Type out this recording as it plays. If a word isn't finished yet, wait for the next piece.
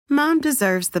Mom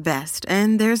deserves the best,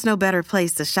 and there's no better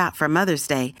place to shop for Mother's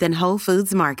Day than Whole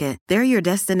Foods Market. They're your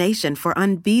destination for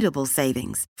unbeatable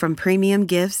savings, from premium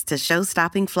gifts to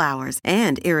show-stopping flowers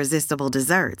and irresistible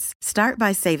desserts. Start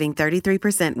by saving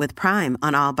 33% with Prime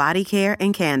on all body care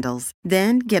and candles.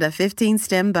 Then get a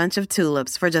 15-stem bunch of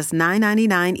tulips for just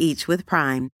 $9.99 each with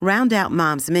Prime. Round out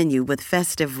Mom's menu with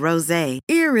festive rosé,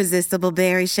 irresistible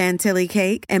berry chantilly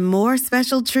cake, and more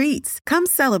special treats. Come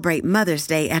celebrate Mother's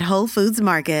Day at Whole Foods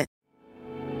Market.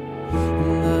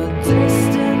 The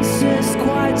distance is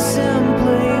quite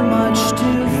simply much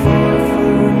too far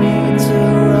for me to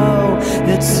row.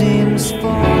 It seems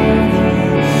farther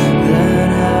than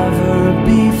ever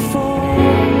before.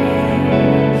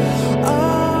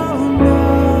 Oh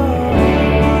no,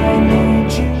 I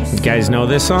need you. You guys know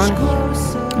this song?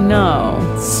 No.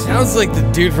 Sounds like the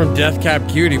dude from Death Cab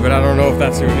Cutie, but I don't know if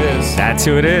that's who it is. That's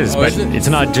who it is, Oh, but is it? it's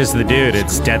not just the dude,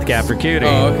 it's Death Cab for Cutie.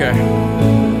 Oh, okay.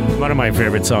 One of my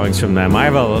favorite songs from them.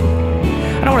 I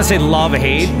don't want to say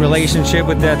love-hate relationship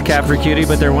with Death Cab for Cutie,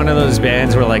 but they're one of those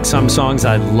bands where like some songs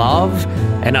I love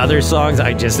and other songs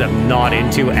I just am not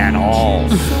into at all.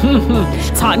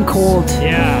 It's hot and cold.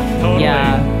 Yeah, totally.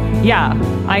 Yeah,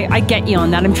 I get you on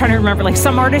that. I'm trying to remember, like,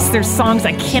 some artists, there's songs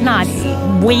I cannot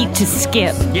wait to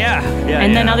skip. Yeah.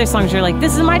 And then other songs are like,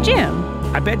 this is my jam.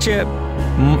 I bet you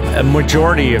a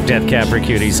majority of Death Cab for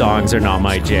Cutie songs are not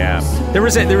my jam. There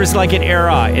was like an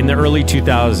era in the early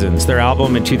 2000s, their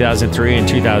album in 2003 and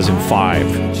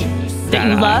 2005. That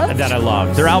you loved? That I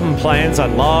loved. Their album Plans I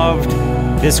loved.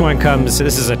 This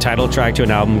is a title track to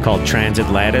an album called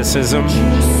Transatlanticism.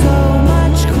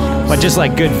 But just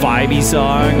like good vibey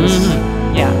songs.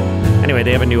 Mm-hmm. Yeah. Anyway,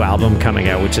 they have a new album coming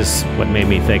out, which is what made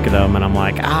me think of them. And I'm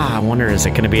like, I wonder, is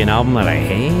it going to be an album that I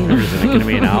hate? Or is it going to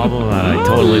be an album that I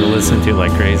totally listen to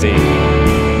like crazy?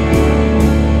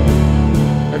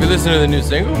 Have you listened to the new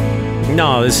single?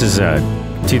 No, this is a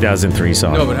 2003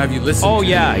 song. No, but have you listened to it?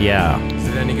 Yeah. Is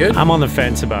it any good? I'm on the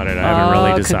fence about it. I haven't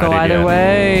really Could decided go either yet.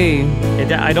 way.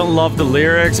 I don't love the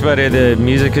lyrics, but the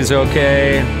music is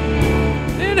okay.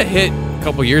 They had a hit a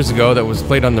couple years ago that was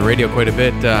played on the radio quite a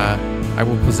bit. I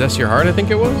Will Possess Your Heart, I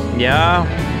think it was. Yeah,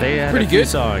 they had Pretty a few good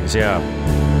songs, yeah.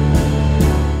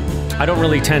 I don't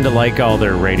really tend to like all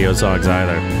their radio songs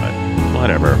either, but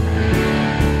whatever.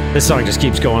 This song just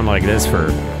keeps going like this for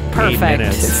 8 Perfect.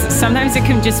 minutes. Sometimes it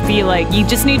can just be like, you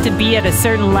just need to be at a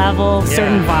certain level,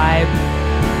 certain vibe.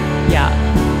 Yeah.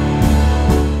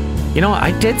 You know,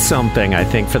 I did something, I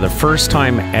think, for the first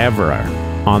time ever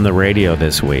on the radio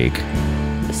this week.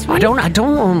 I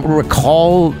don't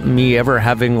recall me ever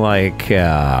having like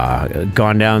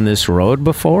gone down this road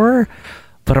before,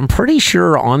 but I'm pretty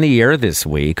sure on the air this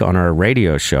week on our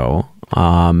radio show,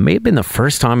 may have been the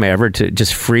first time I ever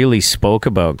just freely spoke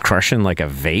about crushing like a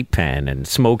vape pen and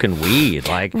smoking weed.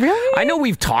 Like, really? I know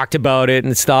we've talked about it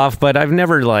and stuff, but I've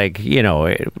never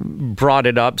brought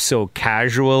it up so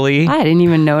casually. I didn't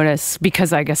even notice,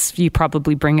 because I guess you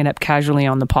probably bring it up casually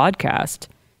on the podcast.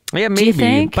 Yeah, maybe. Do you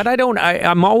think? But I don't.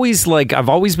 I'm always like, I've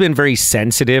always been very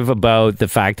sensitive about the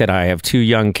fact that I have 2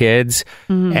 young kids,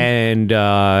 and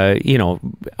I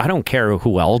don't care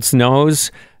who else knows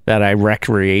that I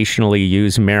recreationally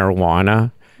use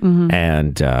marijuana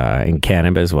and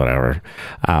cannabis, whatever.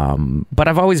 But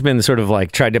I've always been sort of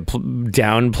like tried to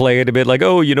downplay it a bit, like,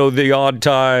 the odd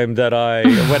time that I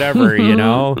whatever,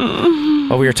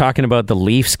 Well, we were talking about the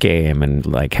Leafs game and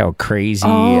like how crazy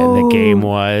the game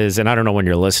was. And I don't know when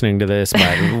you're listening to this,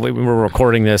 but we were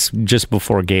recording this just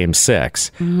before Game 6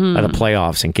 of the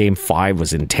playoffs. And Game 5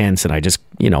 was intense. And I just,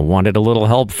 wanted a little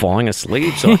help falling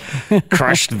asleep. So I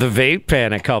crushed the vape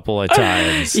pen a couple of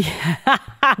times.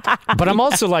 But I'm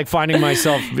also like finding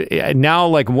myself now,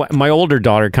 like my older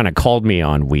daughter kind of called me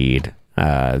on weed. The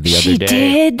other day. She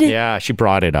did? Yeah, she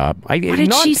brought it up. What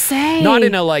did she say? Not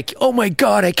in a like, oh my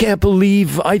God, I can't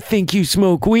believe I think you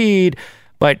smoke weed.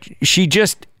 But she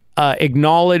just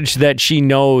acknowledged that she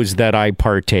knows that I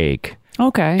partake.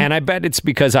 Okay. And I bet it's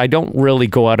because I don't really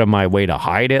go out of my way to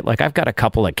hide it. Like, I've got a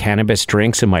couple of cannabis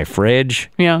drinks in my fridge.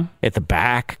 Yeah. At the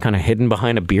back, kind of hidden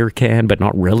behind a beer can, but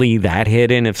not really that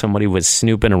hidden if somebody was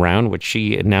snooping around, which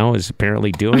she now is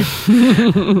apparently doing.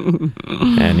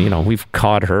 And, we've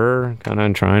caught her kind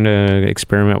of trying to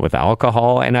experiment with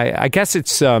alcohol. And I guess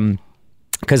it's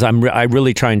because I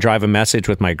really try and drive a message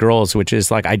with my girls, which is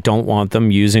like, I don't want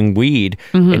them using weed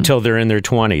until they're in their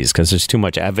 20s, because there's too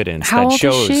much evidence How that old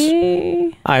shows. is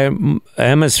she?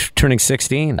 Emma's turning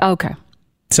 16. Okay.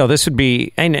 So this would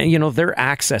be, and their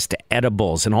access to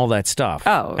edibles and all that stuff.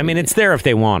 Oh. I mean, it's there if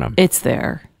they want them. It's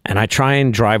there. And I try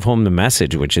and drive home the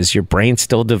message, which is your brain's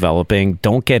still developing.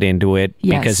 Don't get into it,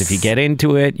 because if you get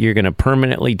into it, you're going to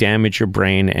permanently damage your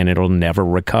brain and it'll never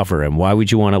recover. And why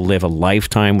would you want to live a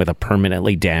lifetime with a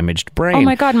permanently damaged brain? Oh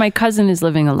my God, my cousin is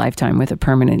living a lifetime with a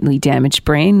permanently damaged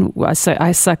brain,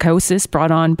 a psychosis brought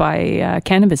on by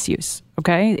cannabis use.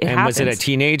 Okay, it happens. Was it a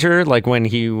teenager, like when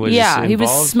he was Yeah, he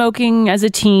was involved? smoking as a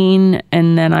teen,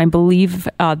 and then I believe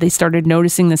they started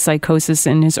noticing the psychosis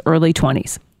in his early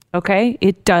 20s. Okay,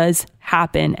 it does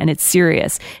happen, and it's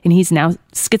serious. And he's now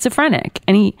schizophrenic,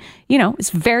 and he, it's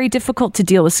very difficult to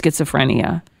deal with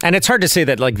schizophrenia. And it's hard to say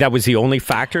that that was the only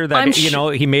factor that,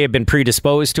 he may have been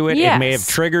predisposed to it. Yes. It may have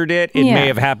triggered it. It may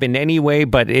have happened anyway,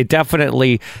 but it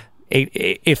definitely,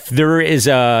 if there is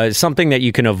something that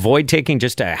you can avoid taking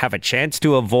just to have a chance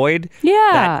to avoid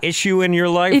that issue in your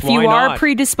life, if you are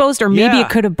predisposed, or maybe it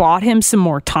could have bought him some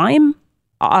more time.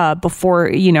 Before,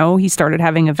 he started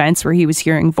having events where he was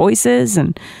hearing voices,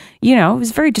 and, it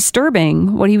was very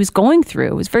disturbing what he was going through.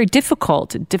 It was very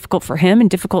difficult for him and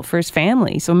difficult for his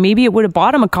family. So maybe it would have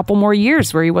bought him a couple more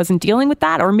years where he wasn't dealing with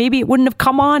that, or maybe it wouldn't have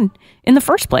come on in the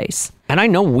first place. And I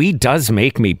know weed does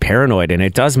make me paranoid, and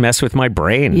it does mess with my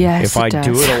brain if I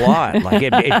do it a lot.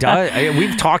 It does.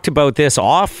 We've talked about this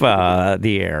off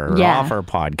the air, off our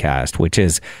podcast, which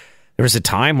is there was a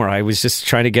time where I was just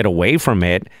trying to get away from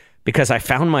it, because I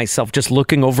found myself just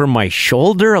looking over my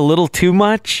shoulder a little too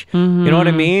much. Mm-hmm. You know what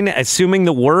I mean? Assuming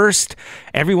the worst.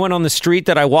 Everyone on the street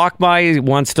that I walk by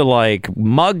wants to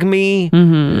mug me.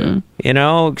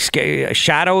 Mm-hmm.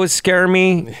 Shadows scare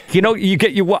me.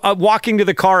 You walking to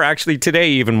the car, actually today,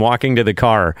 even walking to the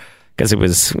car, because it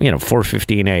was,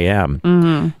 4:15 a.m.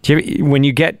 Mm-hmm. When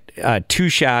you get two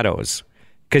shadows,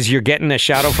 because you're getting a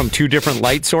shadow from two different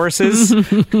light sources.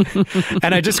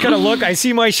 And I just kind of look, I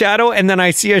see my shadow, and then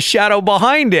I see a shadow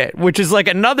behind it, which is like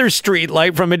another street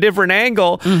light from a different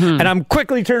angle. Mm-hmm. And I'm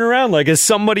quickly turning around is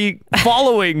somebody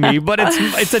following me? But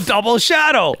it's a double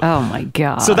shadow. Oh my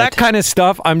God. So that kind of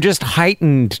stuff, I'm just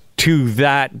heightened to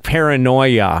that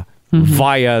paranoia. Mm-hmm.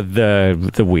 Via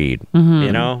the weed,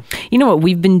 You know what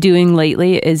we've been doing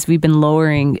lately is we've been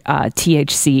lowering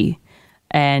THC.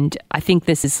 And I think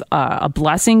this is a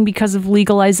blessing because of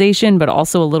legalization, but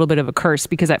also a little bit of a curse,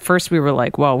 because at first we were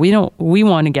like, well, we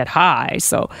want to get high,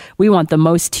 so we want the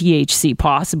most THC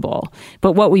possible.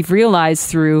 But what we've realized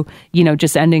through,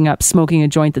 just ending up smoking a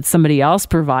joint that somebody else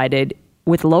provided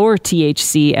with lower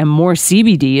THC and more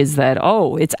CBD is that,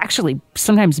 it's actually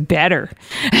sometimes better.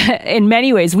 In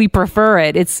many ways, we prefer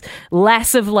it. It's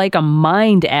less of a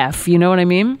mind F, you know what I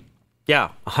mean? Yeah,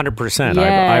 100%.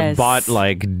 Yes. I've bought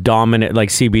dominant,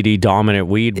 CBD dominant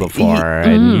weed before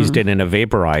and used it in a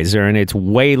vaporizer, and it's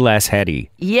way less heady.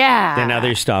 Yeah. Than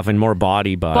other stuff, and more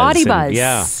body buzz. Body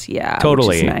buzz. Yeah,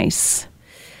 totally. Which is nice.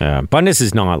 Bundes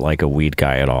is not like a weed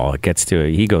guy at all. It gets to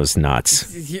it. He goes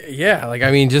nuts. Yeah.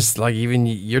 Even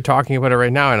you're talking about it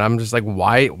right now, and I'm just like,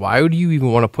 why would you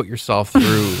even want to put yourself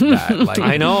through that?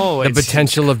 I know. The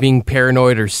potential of being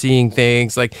paranoid or seeing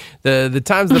things. The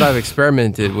times that I've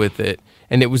experimented with it,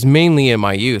 and it was mainly in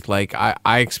my youth,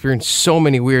 I experienced so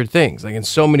many weird things, and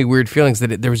so many weird feelings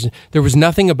that there was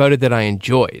nothing about it that I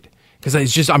enjoyed.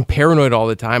 Because I'm paranoid all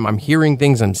the time. I'm hearing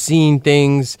things. I'm seeing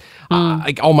things.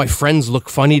 All my friends look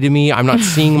funny to me. I'm not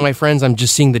seeing my friends. I'm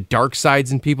just seeing the dark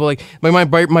sides in people. My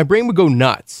brain would go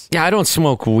nuts. Yeah, I don't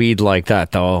smoke weed like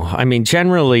that, though. I mean,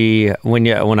 generally,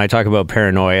 when I talk about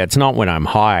paranoia, it's not when I'm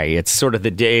high. It's sort of the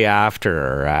day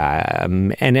after.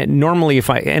 Normally,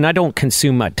 I don't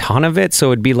consume a ton of it,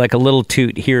 so it'd be like a little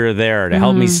toot here or there to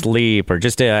help me sleep or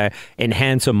just to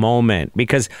enhance a moment.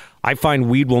 Because I find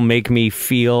weed will make me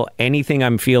feel anything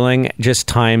I'm feeling just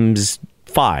times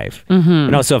 5.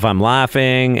 Mm-hmm. So if I'm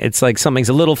laughing, it's like something's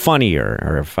a little funnier,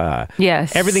 or if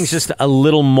everything's just a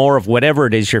little more of whatever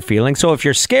it is you're feeling. So if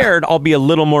you're scared, I'll be a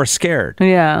little more scared.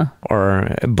 Yeah.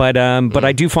 But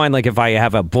I do find if I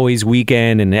have a boys'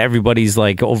 weekend and everybody's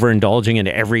overindulging in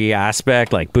every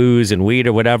aspect, like booze and weed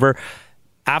or whatever.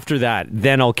 After that,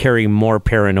 then I'll carry more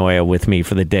paranoia with me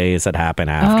for the days that happen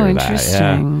after that.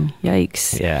 Interesting. Yeah.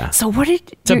 Yikes. Yeah. So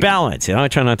it's a balance, I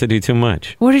try not to do too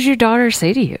much. What did your daughter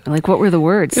say to you? What were the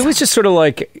words? It was just sort of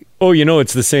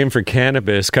it's the same for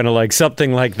cannabis, kind of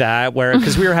something like that,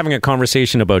 because we were having a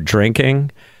conversation about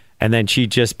drinking, and then she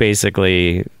just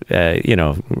basically,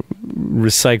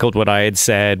 recycled what I had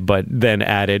said, but then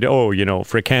added,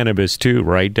 for cannabis too,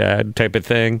 right, Dad? Type of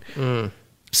thing. Mm.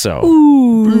 So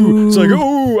it's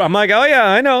I'm like, oh yeah,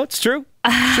 I know, it's true.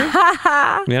 It's true.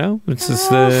 It's just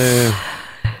the.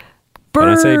 But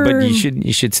I say, but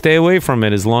you should stay away from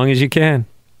it as long as you can.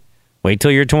 Wait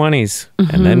till your 20s,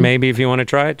 and then maybe if you want to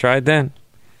try it then.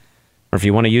 or if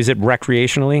you want to use it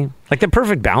recreationally. Like the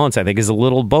perfect balance, I think, is a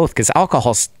little both, because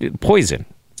alcohol's poison.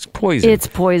 It's poison. It's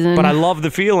poison. But I love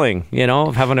the feeling,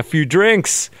 of having a few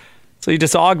drinks. So you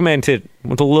just augment it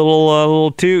with a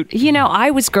little toot. I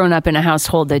was grown up in a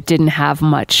household that didn't have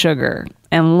much sugar.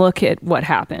 And look at what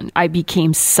happened. I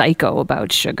became psycho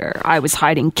about sugar. I was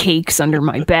hiding cakes under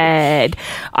my bed.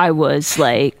 I was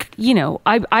like,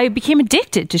 I became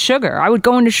addicted to sugar. I would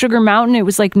go into Sugar Mountain. It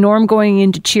was like Norm going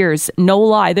into Cheers. No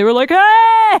lie. They were like, hey!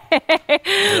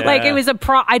 Yeah. Like it was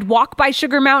I'd walk by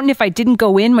Sugar Mountain. If I didn't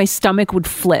go in, my stomach would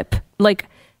flip. Like,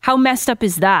 how messed up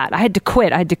is that? I had to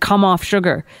quit. I had to come off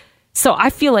sugar. So I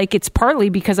feel like it's partly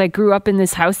because I grew up in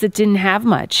this house that didn't have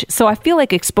much. So I feel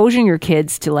like exposing your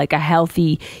kids to like a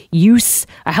healthy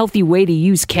way to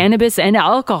use cannabis and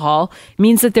alcohol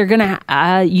means that they're going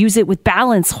to use it with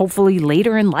balance, hopefully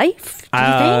later in life. Do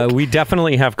you think? We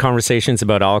definitely have conversations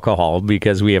about alcohol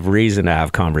because we have reason to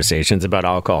have conversations about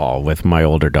alcohol with my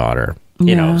older daughter.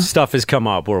 Stuff has come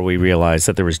up where we realized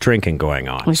that there was drinking going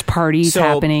on. There's parties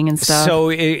happening and stuff.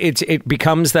 So it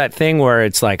becomes that thing where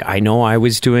it's like, I know I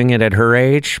was doing it at her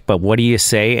age, but what do you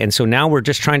say? And so now we're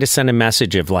just trying to send a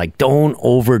message of like, don't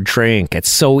over drink. It's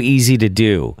so easy to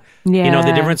do. Yeah.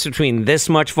 The difference between this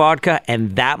much vodka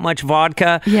and that much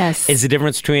vodka is the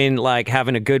difference between like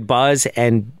having a good buzz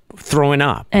and throwing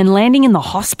up and landing in the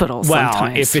hospital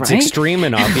sometimes. If it's right? extreme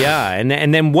enough, yeah.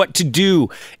 And then what to do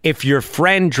if your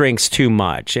friend drinks too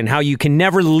much, and how you can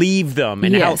never leave them,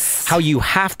 and how you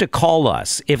have to call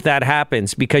us if that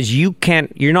happens, because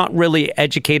you're not really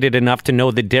educated enough to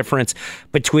know the difference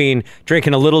between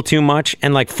drinking a little too much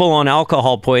and like full on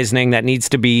alcohol poisoning that needs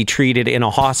to be treated in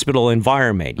a hospital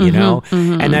environment,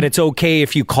 and that it's okay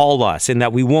if you call us and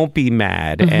that we won't be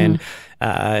mad. And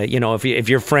if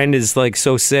your friend is like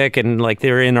so sick and like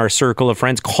they're in our circle of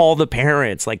friends, call the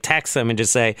parents, like text them and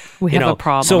just say, we have a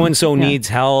problem. So and so needs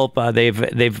help. They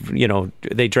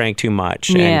drank too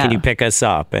much, and can you pick us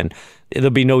up? And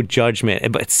there'll be no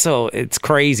judgment. But it's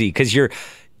crazy because you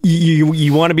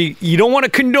don't want to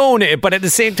condone it, but at the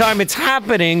same time it's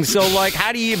happening. So like,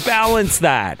 how do you balance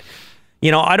that?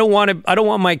 I don't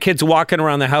want my kids walking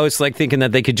around the house like thinking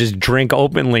that they could just drink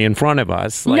openly in front of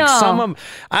us. Like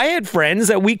I had friends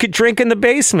that we could drink in the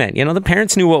basement. The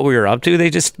parents knew what we were up to.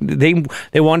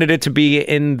 They wanted it to be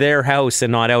in their house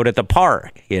and not out at the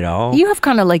park. You have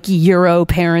kind of like Euro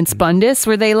parents, Bundus.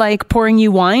 Were they like pouring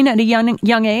you wine at a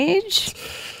young age?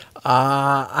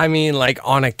 I mean, like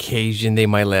on occasion they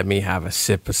might let me have a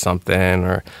sip of something,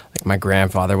 or like my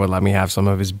grandfather would let me have some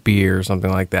of his beer or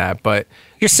something like that. But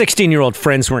your 16-year-old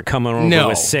friends weren't coming over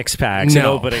with six packs and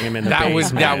opening them in the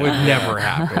basement. That would never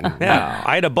happen. Yeah,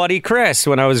 I had a buddy Chris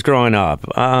when I was growing up.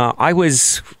 I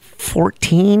was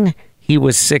 14, he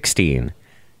was 16,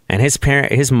 and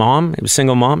his mom, it was a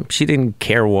single mom. She didn't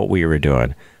care what we were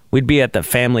doing. We'd be at the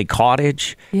family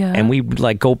cottage, and we'd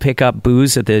like go pick up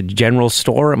booze at the general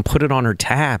store and put it on her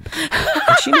tab.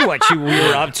 And she knew what we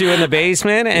were up to in the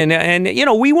basement, and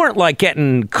we weren't like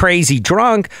getting crazy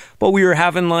drunk, but we were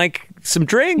having like some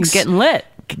drinks, getting lit.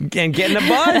 And getting a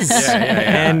buzz.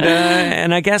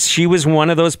 And I guess she was one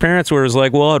of those parents where it was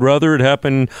like, well, I'd rather it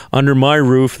happen under my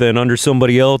roof than under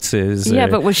somebody else's. Yeah,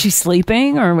 but was she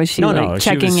sleeping or was she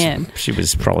checking in? She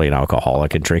was probably an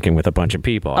alcoholic and drinking with a bunch of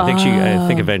people. I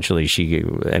think eventually she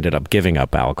ended up giving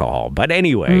up alcohol. But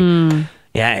anyway,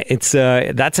 yeah, it's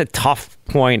that's a tough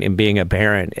point in being a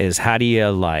parent, is how do you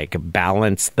like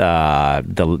balance the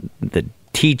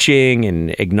teaching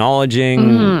and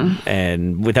acknowledging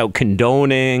and without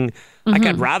condoning. Like,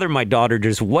 I'd rather my daughter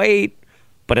just wait,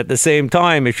 but at the same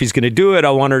time, if she's going to do it,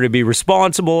 I want her to be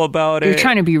responsible about it. You're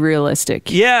trying to be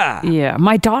realistic. Yeah. Yeah.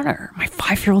 My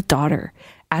 5-year-old daughter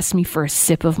asked me for a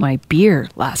sip of my beer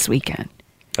last weekend.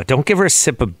 Don't give her a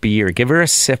sip of beer. Give her a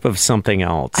sip of something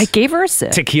else. I gave her a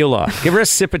sip. Tequila. Give her a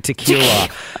sip of tequila.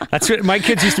 That's what my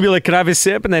kids used to be like, can I have a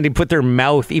sip? And then he'd put their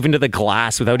mouth even to the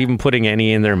glass without even putting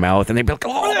any in their mouth. And they'd be like,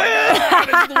 oh,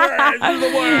 this is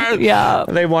the worst. Yeah.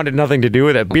 They wanted nothing to do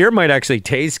with it. Beer might actually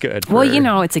taste good.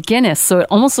 Well, it's a Guinness, so it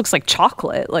almost looks like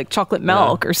chocolate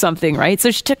milk or something, right? So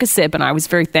she took a sip, and I was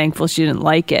very thankful she didn't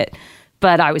like it.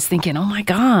 But I was thinking, oh my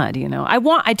God,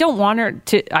 I don't want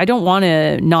to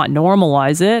not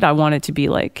normalize it. I want it to be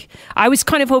like, I was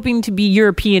kind of hoping to be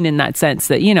European in that sense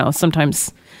that,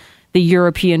 sometimes the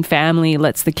European family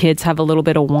lets the kids have a little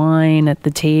bit of wine at the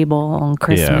table on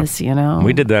Christmas,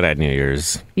 We did that at New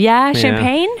Year's. Yeah,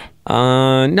 champagne?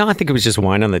 No, I think it was just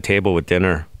wine on the table with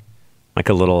dinner. Like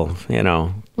a little,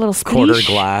 little quarter sploosh.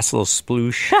 glass, little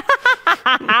sploosh.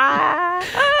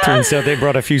 Turns out they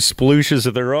brought a few splooshes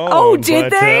of their own. Oh, did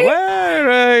they?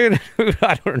 I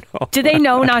don't know. Do they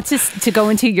know not to go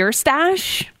into your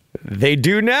stash? They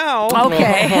do now.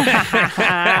 Okay.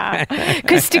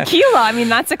 Because tequila, I mean,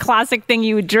 that's a classic thing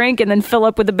you would drink and then fill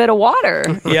up with a bit of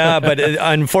water. Yeah, but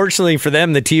unfortunately for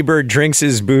them, the T-Bird drinks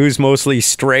his booze mostly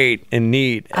straight and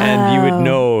neat. And you would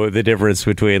know the difference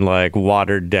between like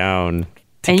watered down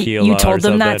tequila. And you told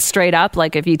them something. that straight up?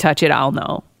 Like, if you touch it, I'll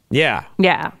know. Yeah.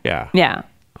 Yeah. Yeah. Yeah.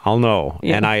 I'll know.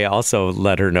 Yeah. And I also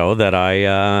let her know that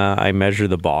I measure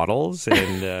the bottles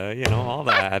and, all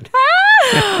that.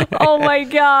 Oh, my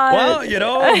God. Well,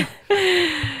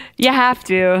 You have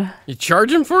to. You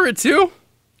charge him for it too?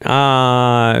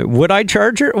 would I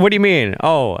charge her? What do you mean?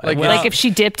 Oh, Like if she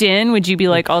dipped in, would you be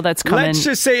like, oh, that's coming? let's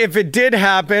just say if it did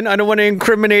happen, I don't want to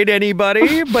incriminate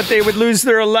anybody, but they would lose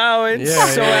their allowance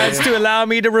as to allow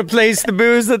me to replace the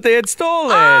booze that they had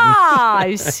stolen. Ah,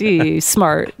 I see.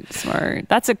 Smart.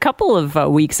 That's a couple of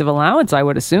weeks of allowance, I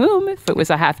would assume, if it was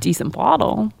a half decent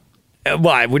bottle.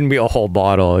 Well, it wouldn't be a whole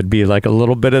bottle. It'd be like a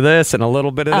little bit of this and a little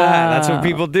bit of that. That's what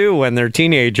people do when they're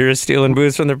teenagers, stealing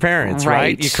booze from their parents,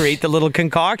 right? You create the little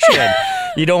concoction.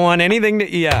 You don't want anything to,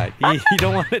 you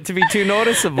don't want it to be too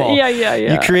noticeable. Yeah.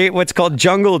 You create what's called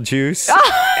jungle juice,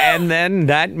 and then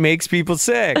that makes people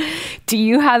sick. Do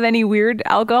you have any weird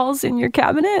alcohols in your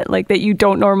cabinet, like that you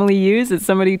don't normally use that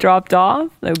somebody dropped off?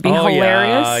 That would be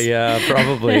hilarious. Yeah,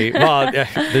 probably. Well,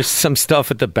 there's some stuff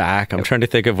at the back. I'm trying to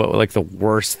think of what like the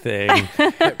worst thing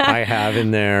I have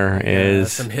in there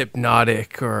is some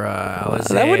hypnotic or LSD.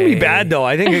 that wouldn't be bad though.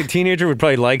 I think a teenager would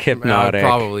probably like hypnotic.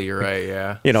 Probably, you're right.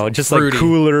 Yeah, Just fruity. like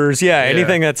coolers. Yeah,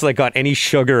 anything that's like got any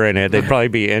sugar in it, they'd probably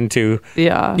be into.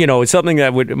 Yeah. Something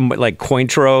that would like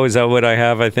Cointreau. Is that what I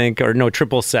have? I think, or no,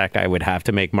 triple sec. I would have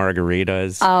to make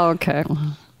margaritas. Oh, okay.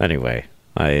 Anyway,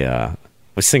 I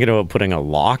was thinking about putting a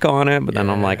lock on it, but then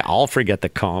I'm like, I'll forget the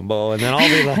combo, and then I'll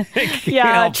be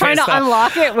like, trying to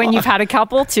unlock it when you've had a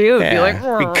couple too. Be like,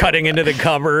 be cutting into the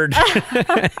cupboard.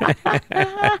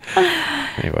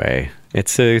 Anyway,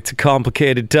 it's a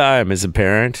complicated time as a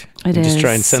parent. It Just is.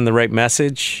 try and send the right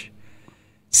message.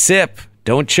 Sip,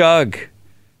 don't chug,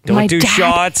 don't do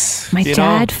shots. My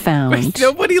dad found.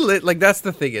 Nobody that's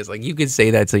the thing is, like, you could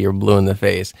say that till you're blue in the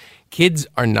face. Kids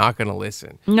are not going to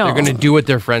listen. No. They're going to do what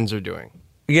their friends are doing.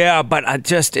 Yeah, but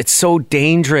it's so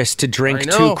dangerous to drink I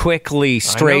know. too quickly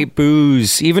straight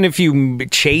booze. Even if you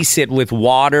chase it with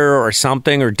water or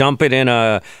something, or dump it in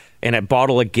a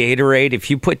bottle of Gatorade, if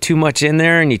you put too much in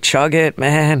there and you chug it,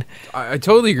 man. I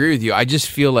totally agree with you. I just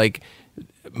feel like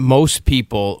most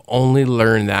people only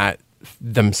learn that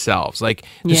themselves. Like,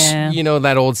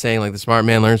 that old saying, like, the smart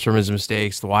man learns from his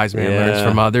mistakes, the wise man learns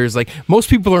from others. Like, most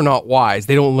people are not wise.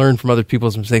 They don't learn from other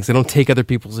people's mistakes. They don't take other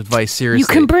people's advice seriously. You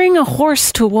can bring a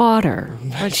horse to water,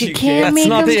 but you can't make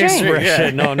him drink.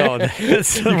 expression. No,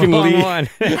 that's the wrong one.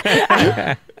 Is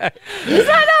that not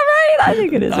right? I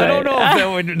think it is. I don't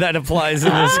know if that applies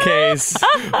in this case.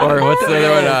 Or what's the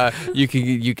other one?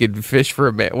 You could fish for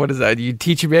a man. What is that? You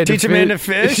teach a man Teach a man to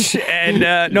fish,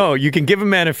 and no, you can give a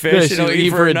man a fish, and he'll eat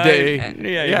for a day.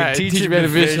 Yeah, you can teach a man to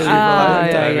fish.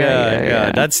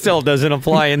 Yeah. That still doesn't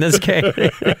apply in this case.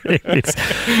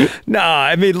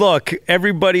 I mean, look,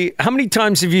 everybody. How many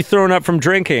times have you thrown up from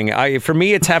drinking? For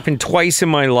me, it's happened twice in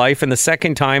my life, and the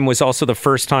second time was also the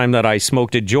first time that I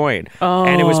smoked a joint,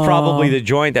 and it was probably the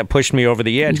joint that pushed me over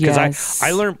the edge, because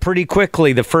I learned pretty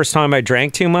quickly the first time I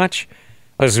drank too much.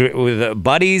 I was with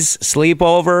buddies,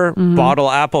 sleepover, bottle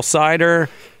apple cider,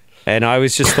 and I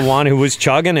was just the one who was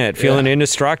chugging it, feeling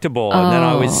indestructible. And then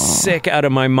I was sick out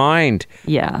of my mind.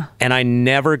 Yeah. And I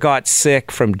never got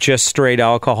sick from just straight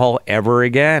alcohol ever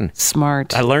again.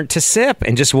 Smart. I learned to sip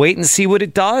and just wait and see what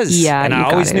it does. Yeah, and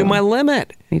I always knew my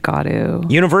limit. You got to.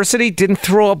 University, didn't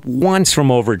throw up once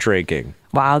from over drinking.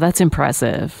 Wow, that's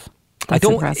impressive. That's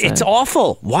impressive. It's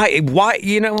awful. Why?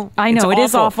 I know it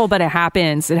is awful, but it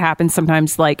happens. It happens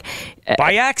sometimes, like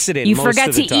by accident. You most forget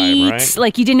of the to time, eat, right?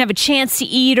 like you didn't have a chance to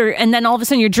eat, and then all of a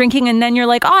sudden you're drinking, and then you're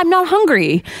like, oh, I'm not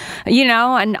hungry,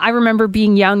 And I remember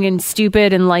being young and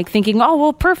stupid, and like thinking, oh,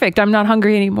 well, perfect, I'm not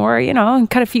hungry anymore, and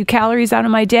cut a few calories out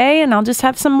of my day, and I'll just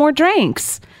have some more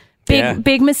drinks.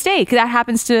 Big mistake. That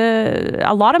happens to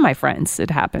a lot of my friends. It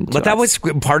happened to But that was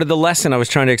part of the lesson I was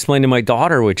trying to explain to my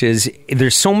daughter, which is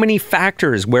there's so many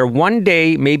factors where one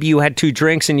day maybe you had 2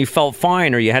 drinks and you felt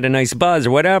fine, or you had a nice buzz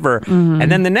or whatever. And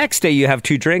then the next day you have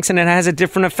 2 drinks and it has a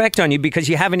different effect on you because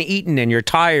you haven't eaten and you're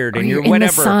tired and you're in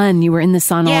whatever. The sun. You were in the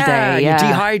sun all day. You're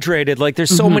dehydrated. Like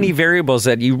there's so many variables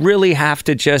that you really have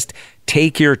to just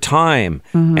take your time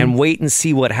and wait and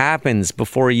see what happens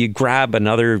before you grab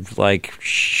another like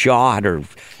shot or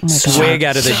swig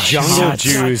out of the jungle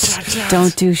juice.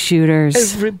 Don't do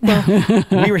shooters.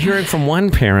 We were hearing from one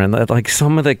parent that like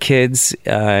some of the kids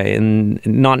in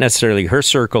not necessarily her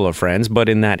circle of friends, but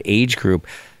in that age group,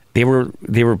 they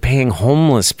were paying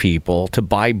homeless people to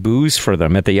buy booze for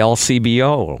them at the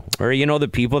LCBO. Or, you know, the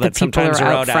people that sometimes are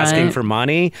out asking for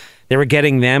money, they were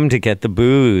getting them to get the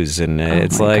booze. And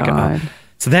it's like,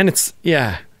 so then it's,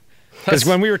 yeah. Because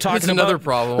when we were talking about another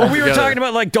problem. Well, we were talking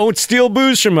about like, don't steal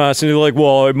booze from us, and they're like,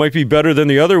 well, it might be better than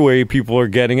the other way people are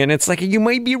getting it. And it's like, you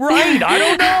might be right. I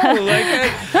don't know.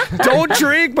 Like, don't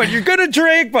drink, but you're gonna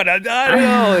drink. But I don't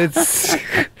know. It's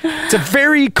a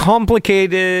very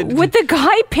complicated. Would the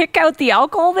guy pick out the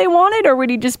alcohol they wanted, or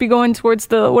would he just be going towards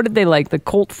the what did they like, the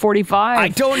Colt 45? I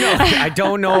don't know.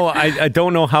 I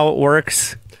don't know how it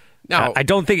works. No. I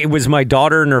don't think it was my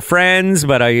daughter and her friends,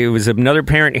 but it was another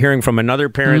parent hearing from another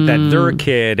parent that their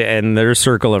kid and their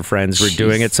circle of friends were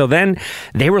doing it. So then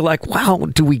they were like, wow,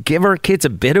 do we give our kids a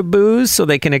bit of booze so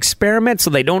they can experiment, so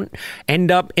they don't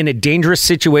end up in a dangerous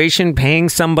situation paying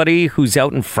somebody who's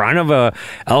out in front of a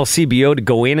LCBO to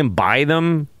go in and buy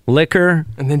them liquor?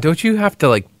 And then don't you have to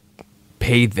like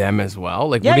pay them as well?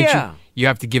 Like, Yeah. You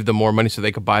have to give them more money so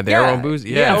they could buy their own booze?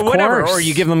 Yeah, of whatever. course. Or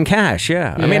you give them cash,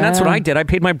 I mean, that's what I did. I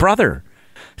paid my brother,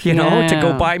 to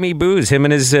go buy me booze, him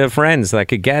and his friends that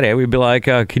could get it. We'd be like,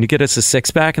 can you get us a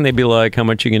 6-pack? And they'd be like, how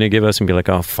much are you going to give us? And be like,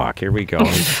 oh, fuck, here we go.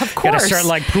 Of course. Got to start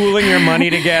like pooling your money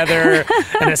together.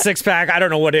 And a 6-pack, I don't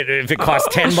know if it cost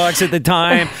 $10 at the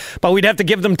time, but we'd have to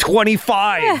give them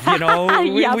 25,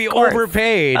 we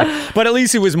overpaid. But at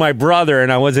least it was my brother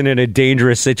and I wasn't in a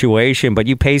dangerous situation. But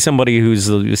you pay somebody who's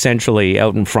essentially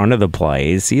out in front of the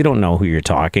place. You don't know who you're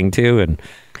talking to. And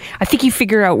I think you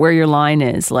figure out where your line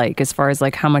is, like as far as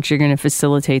like how much you're going to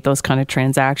facilitate those kind of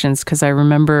transactions. Because I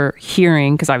remember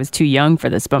hearing, because I was too young for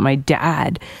this, but my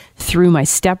dad threw my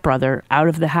stepbrother out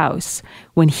of the house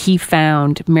when he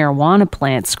found marijuana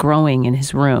plants growing in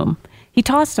his room. He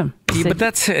tossed them. He but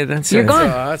said, that's you're gone.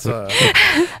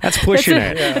 That's pushing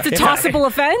it. It's a tossable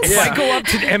offense. If I go up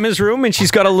to Emma's room and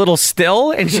she's got a little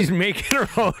still and she's making her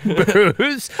own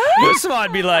booze, first of all,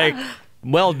 I'd be like,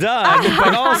 well done,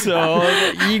 but also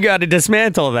you got to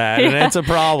dismantle that, and it's a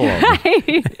problem.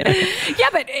 Yeah,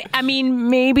 but I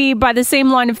mean, maybe by the same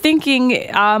line of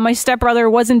thinking, my stepbrother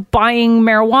wasn't buying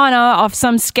marijuana off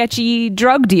some sketchy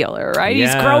drug dealer, right? Yeah.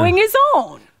 He's growing his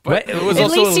own. But it was At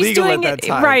also least he's illegal doing at that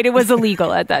time. Right, it was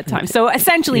illegal at that time. So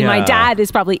essentially, my dad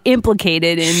is probably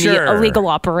implicated in the illegal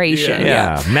operation.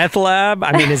 Yeah. Meth lab.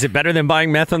 I mean, is it better than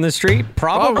buying meth on the street?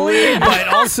 Probably. But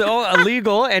also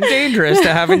illegal and dangerous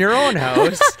to have in your own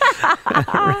house.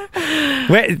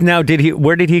 Now,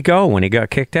 where did he go when he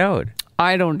got kicked out?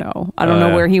 I don't know. I don't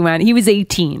know where he went. He was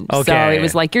 18. Okay. So it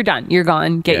was like, you're done. You're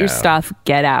gone. Get your stuff.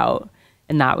 Get out.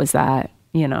 And that was that.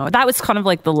 That was kind of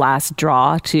like the last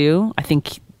draw, too. I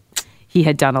think he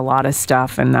had done a lot of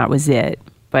stuff and that was it.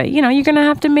 But, you're going to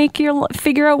have to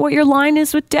figure out what your line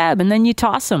is with Deb, and then you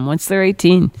toss them once they're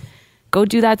 18. Go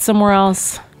do that somewhere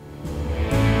else.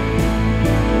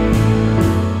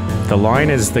 The line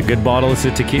is the good bottles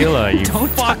of tequila. You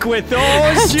don't fuck with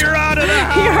those. You're out of the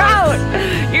house. You're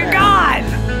out. You're gone.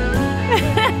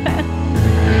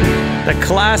 The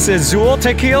Class Azul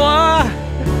tequila.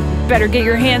 Better get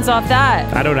your hands off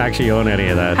that. I don't actually own any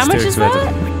of that. How much is that?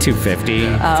 Like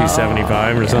 $250,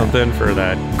 $275 or something for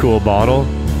that cool bottle.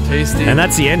 Tasty. And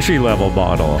that's the entry level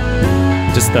bottle.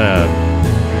 Just the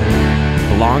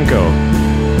Blanco.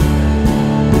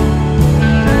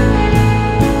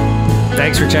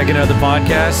 Thanks for checking out the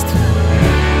podcast.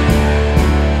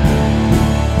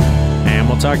 And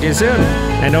we'll talk to you soon.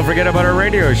 And don't forget about our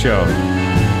radio show.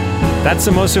 That's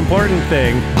the most important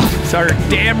thing. It's our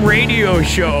damn radio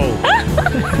show.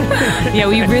 Yeah,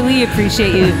 we really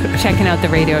appreciate you checking out the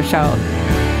radio show.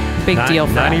 Big deal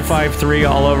for us. 95.3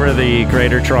 all over the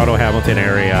greater Toronto Hamilton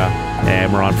area.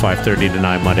 And we're on 5:30 to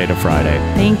 9 Monday to Friday.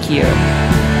 Thank you.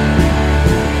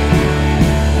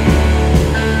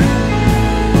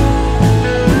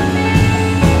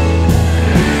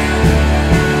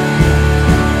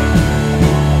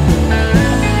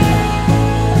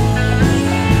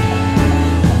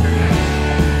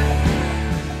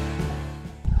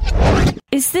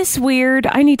 Is this weird?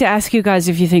 I need to ask you guys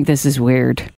if you think this is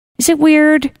weird. Is it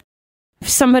weird if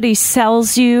somebody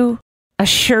sells you a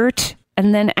shirt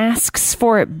and then asks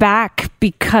for it back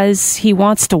because he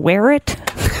wants to wear it?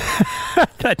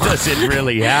 That doesn't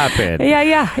really happen.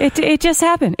 Yeah. It just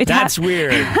happened. That's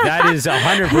weird. That is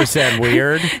 100%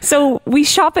 weird. So we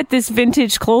shop at this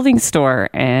vintage clothing store,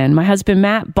 and my husband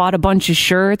Matt bought a bunch of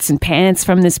shirts and pants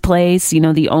from this place.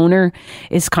 The owner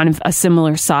is kind of a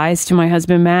similar size to my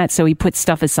husband Matt, so he puts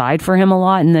stuff aside for him a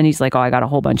lot, and then he's like, oh, I got a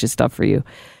whole bunch of stuff for you.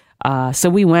 So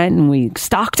we went and we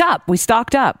stocked up.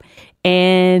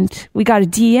 And we got a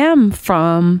DM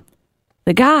from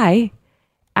the guy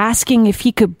asking if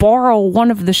he could borrow one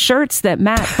of the shirts that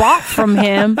Matt bought from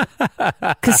him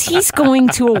because he's going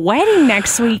to a wedding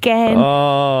next weekend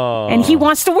and he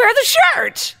wants to wear the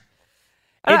shirt.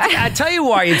 I tell you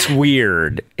why it's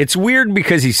weird. It's weird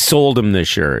because he sold him the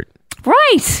shirt.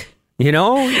 Right. You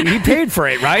know, he paid for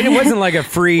it, right? It wasn't like a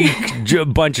free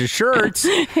bunch of shirts.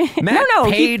 Matt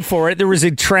paid for it. There was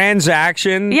a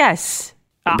transaction. Yes.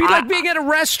 It'd be like being at a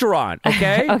restaurant,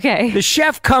 okay? Okay. The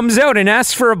chef comes out and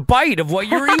asks for a bite of what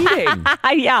you're eating.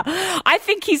 Yeah. I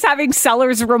think he's having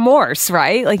seller's remorse,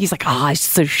 right? Like he's like, I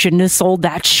shouldn't have sold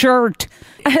that shirt.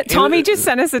 Tommy just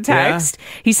sent us a text.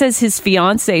 Yeah. He says his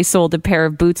fiance sold a pair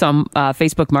of boots on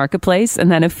Facebook Marketplace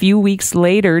and then a few weeks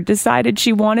later decided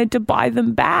she wanted to buy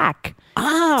them back.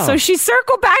 Oh. So she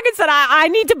circled back and said, I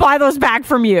need to buy those back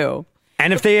from you.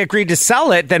 And if they agreed to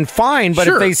sell it, then fine. But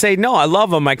if they say, no, I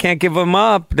love them, I can't give them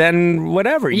up, then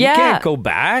whatever. Yeah. You can't go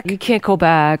back. You can't go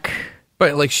back.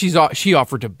 But like she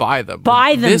offered to buy them.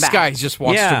 This guy just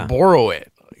wants to borrow it.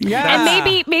 Yeah.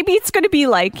 And maybe it's going to be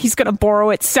like he's going to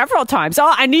borrow it several times.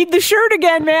 Oh, I need the shirt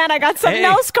again, man. I got something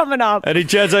else coming up. Any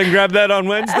chance I can grab that on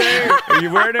Wednesday? Are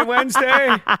you wearing it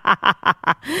Wednesday?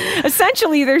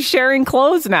 Essentially, they're sharing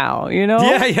clothes now, you know?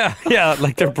 Yeah.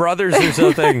 Like they're brothers or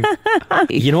something.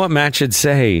 You know what Matt should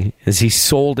say is he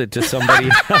sold it to somebody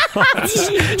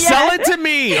else. Yes. Sell it to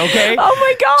me, okay? Oh,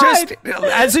 my God. Just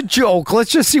as a joke,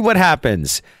 let's just see what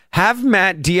happens. Have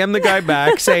Matt DM the guy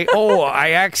back, say,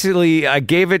 I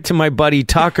gave it to my buddy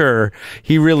Tucker.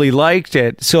 He really liked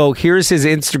it. So here's his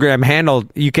Instagram handle.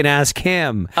 You can ask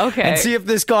him. Okay. And see if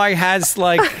this guy has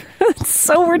like... It's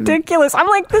so ridiculous. I'm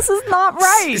like, this is not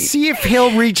right. See if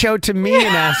he'll reach out to me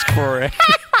and ask for it.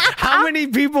 How many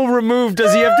people removed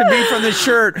does he have to be from the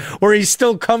shirt where he's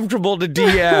still comfortable to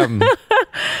DM?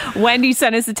 Wendy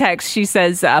sent us a text. She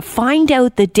says, find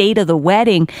out the date of the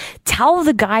wedding. Tell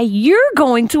the guy you're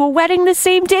going to a wedding the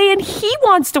same day and he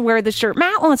wants to wear the shirt.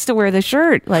 Matt wants to wear the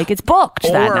shirt. Like it's booked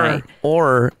that night.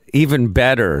 Or even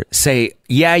better, say,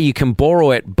 yeah, you can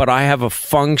borrow it, but I have a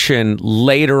function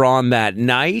later on that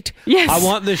night. Yes. I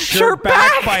want the shirt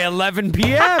back by 11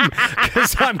 p.m.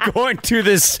 because I'm going to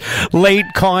this late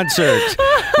concert.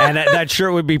 And that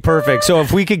shirt would be perfect. So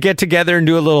if we could get together and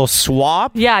do a little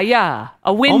swap. Yeah.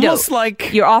 A window. Almost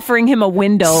like you're offering him a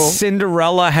window.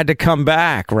 Cinderella had to come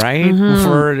back, right?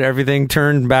 Before everything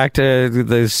turned back to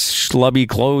the schlubby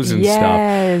clothes and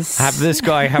stuff. Have this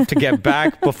guy have to get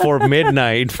back before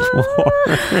midnight.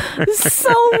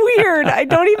 So weird. I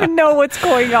don't even know what's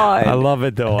going on. I love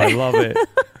it, though. I love it.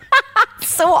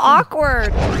 So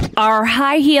awkward. Are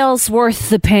high heels worth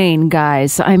the pain,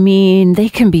 guys? I mean, they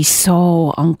can be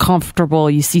so uncomfortable.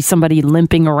 You see somebody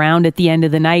limping around at the end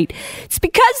of the night. It's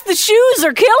because the shoes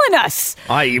are killing us.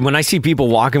 When I see people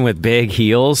walking with big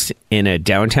heels in a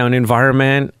downtown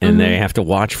environment and they have to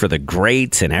watch for the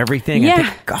grates and everything, I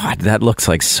think, God, that looks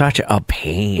like such a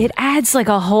pain. It adds like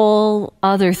a whole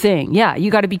other thing. Yeah, you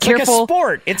got to be careful. Like a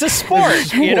sport. It's a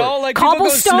sport. You know, like people go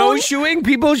snowshoeing.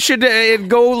 People should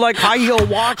go like high heel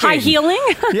walking. High healing?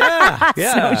 Yeah.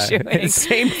 Snowshoeing. It's the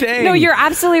same thing. No, you're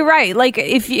absolutely right. Like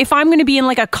if I'm going to be in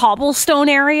like a cobblestone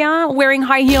area, wearing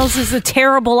high heels is a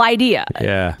terrible idea.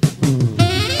 Yeah.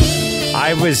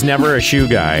 I was never a shoe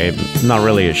guy. Not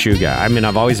really a shoe guy. I mean,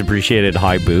 I've always appreciated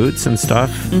high boots and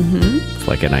stuff. It's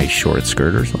like a nice short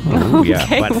skirt or something. Ooh,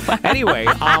 yeah. But anyway,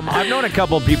 I've known a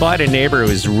couple of people. I had a neighbor who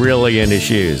was really into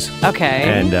shoes. Okay.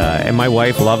 And my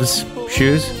wife loves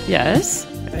shoes. Yes.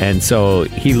 And so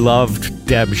he loved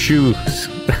Deb's shoes.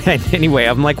 And anyway,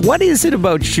 I'm like, what is it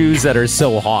about shoes that are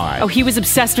so hot? Oh, he was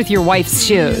obsessed with your wife's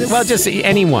shoes. Well, just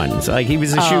anyone's. Like, he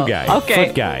was a shoe guy. Okay.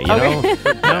 Foot guy, you know?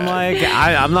 And I'm like,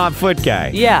 I'm not a foot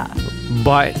guy. Yeah.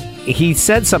 But he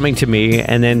said something to me,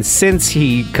 and then since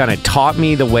he kind of taught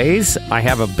me the ways, I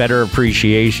have a better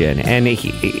appreciation. And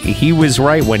he was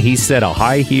right when he said a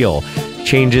high heel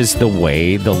changes the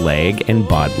way the leg and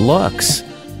butt looks.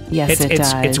 Yes, it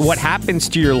does. It's what happens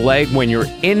to your leg when you're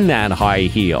in that high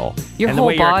heel. Your and whole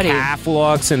the way body. Your calf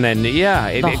looks, and then,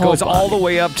 it goes all the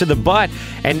way up to the butt.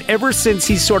 And ever since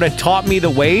he sort of taught me the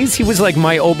ways, he was like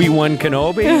my Obi-Wan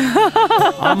Kenobi.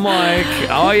 I'm like,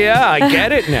 oh yeah, I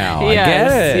get it now. I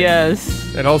get it.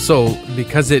 Yes. And also,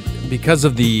 because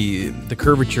of the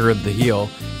curvature of the heel,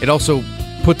 it also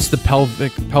puts the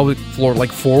pelvic floor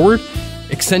like forward,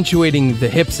 accentuating the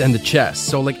hips and the chest.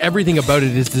 So like everything about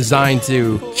it is designed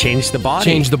to change the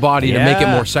body to make it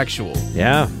more sexual.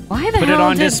 Yeah. Why the Put hell it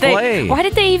on display. Why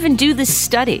did they even do this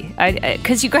study?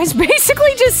 Because you guys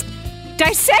basically just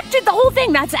dissected the whole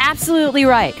thing. That's absolutely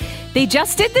right. They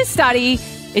just did this study.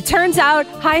 It turns out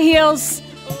high heels,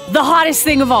 the hottest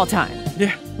thing of all time.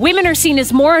 Yeah. Women are seen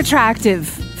as more attractive,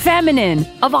 feminine,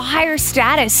 of a higher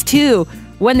status too,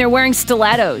 when they're wearing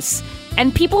stilettos.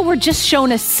 And people were just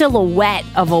shown a silhouette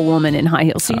of a woman in high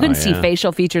heels. So you couldn't see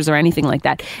facial features or anything like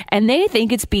that. And they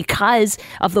think it's because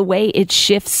of the way it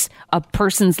shifts a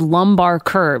person's lumbar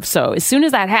curve. So as soon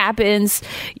as that happens,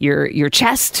 your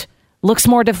chest looks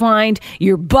more defined.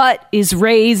 Your butt is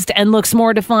raised and looks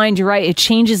more defined. You're right. It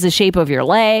changes the shape of your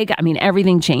leg. I mean,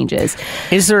 everything changes.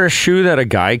 Is there a shoe that a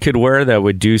guy could wear that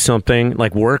would do something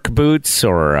like work boots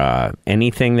or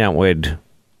anything that would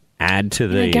add to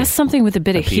the... I guess something with a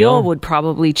bit of heel would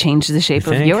probably change the shape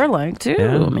of your leg, too.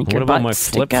 Yeah. Make what your about butt my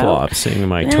stick flip-flops? Seeing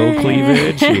my toe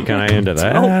cleavage? You kind of into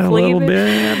that a little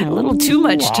bit? A little too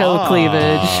much toe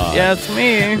cleavage. Yes,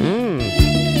 me.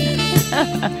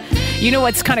 You know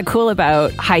what's kind of cool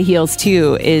about high heels,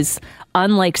 too, is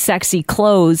unlike sexy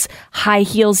clothes, high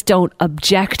heels don't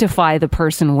objectify the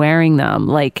person wearing them.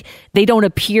 Like, they don't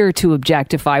appear to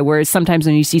objectify, whereas sometimes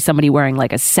when you see somebody wearing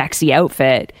like a sexy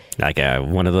outfit, like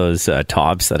one of those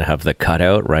tops that have the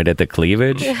cutout right at the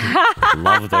cleavage.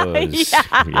 Love those.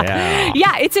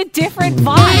 Yeah, it's a different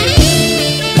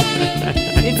vibe.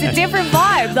 It's a different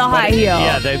vibe, the high heel.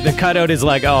 Yeah, the cutout is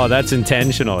like, oh, that's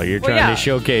intentional. You're trying to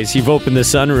showcase. You've opened the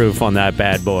sunroof on that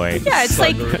bad boy. Yeah, it's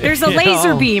like there's a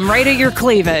laser beam right at your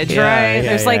cleavage, right?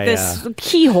 There's this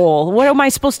keyhole. What am I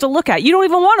supposed to look at? You don't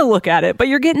even want to look at it, but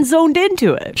you're getting zoned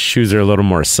into it. Shoes are a little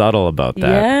more subtle about that.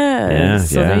 Yeah.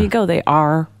 So there you go. They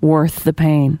are worth the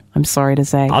pain, I'm sorry to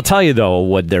say. I'll tell you, though,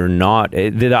 what they're not.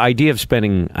 The idea of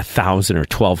spending $1,000 or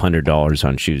 $1,200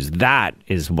 on shoes, that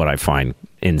is what I find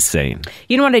insane.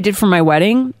 You know what I did for my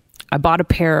wedding? I bought a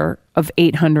pair of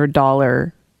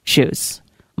 $800 shoes.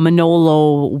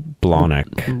 Manolo.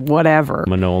 Blahnik. Whatever.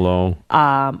 Manolo.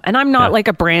 And I'm not like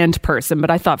a brand person,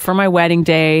 but I thought for my wedding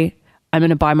day, I'm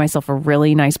going to buy myself a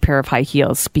really nice pair of high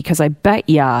heels because I bet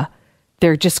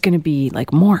they're just going to be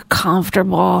like more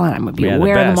comfortable and I'm going to be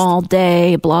wearing them all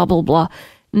day, blah, blah, blah.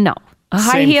 No. A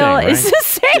high heel is the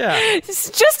same. Yeah. It's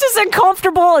just as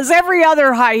uncomfortable as every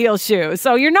other high heel shoe.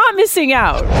 So you're not missing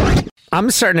out.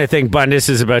 I'm starting to think Bundus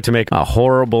is about to make a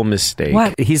horrible mistake.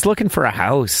 What? He's looking for a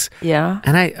house. Yeah.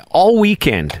 And all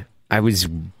weekend, I was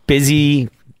busy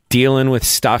dealing with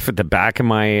stuff at the back of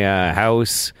my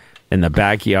house, in the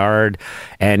backyard,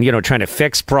 and trying to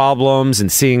fix problems and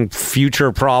seeing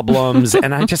future problems.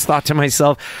 And I just thought to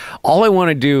myself, all I want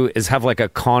to do is have like a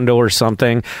condo or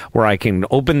something where I can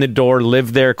open the door,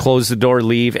 live there, close the door,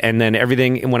 leave, and then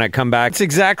everything when I come back, it's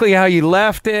exactly how you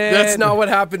left it. That's not what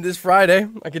happened this Friday.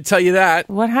 I can tell you that.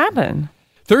 What happened?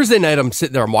 Thursday night, I'm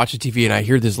sitting there, I'm watching TV, and I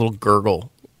hear this little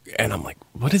gurgle, and I'm like,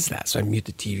 what is that? So I mute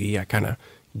the TV. I kind of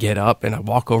get up and I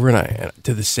walk over and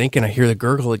to the sink and I hear the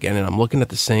gurgle again and I'm looking at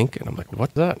the sink and I'm like,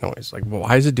 what's that noise? Like, well,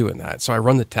 why is it doing that? So I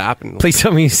run the tap and please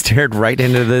tell me you stared right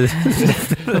into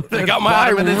the I got my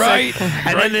eye right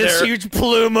and then this huge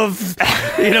plume of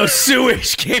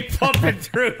sewage came pumping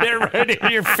through there right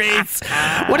in your face.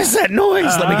 What is that noise?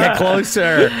 Let me get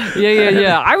closer.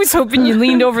 Yeah. I was hoping you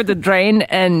leaned over the drain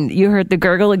and you heard the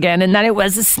gurgle again and then it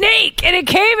was a snake and it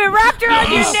came and wrapped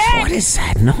around your neck. What is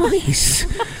that noise?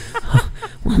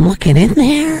 I'm looking in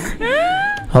there.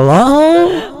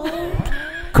 Hello?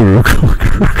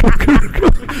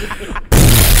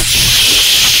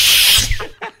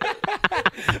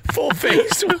 Full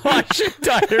face wash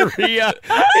diarrhea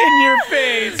in your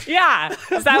face. Yeah.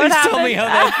 Is that Please what happened? tell me how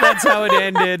that's how it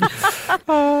ended.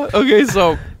 Okay,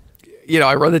 so,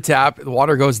 I run the tap, the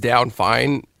water goes down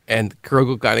fine, and the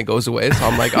gurgle kind of goes away. So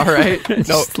I'm like, all right.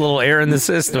 Just a little air in the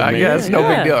system. I guess, no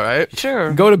big deal, right?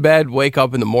 Sure. Go to bed, wake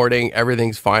up in the morning,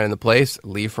 everything's fine in the place,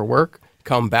 leave for work,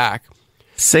 come back.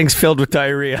 Sink's filled with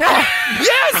diarrhea.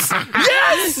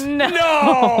 Yes!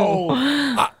 No!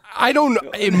 I don't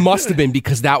know. It must have been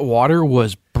because that water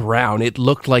was brown. It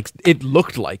looked like it.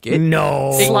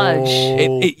 No. Sludge.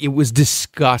 It was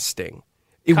disgusting.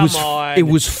 It Come on. It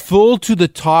was full to the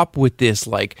top with this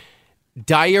like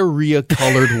diarrhea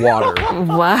colored water.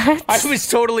 What? I was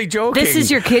totally joking. This is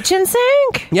your kitchen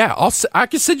sink? Yeah, I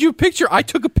can send you a picture. I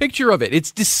took a picture of it. It's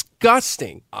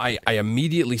disgusting. I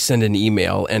immediately send an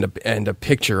email and a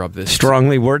picture of this.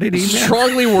 Strongly worded email?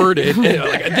 Strongly worded.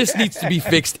 This needs to be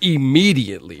fixed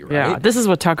immediately, right? Yeah, this is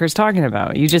what Tucker's talking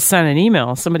about. You just send an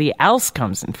email, somebody else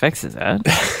comes and fixes it.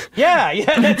 Yeah,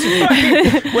 that's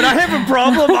right. When I have a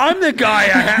problem, I'm the guy.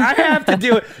 I have to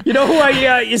do it. You know who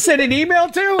you send an email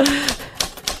to?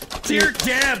 Dear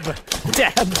Deb.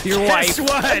 Your wife. Guess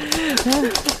what?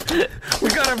 We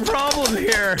got a problem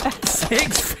here.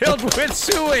 Sink's filled with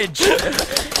sewage.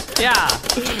 Yeah.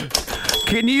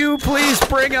 Can you please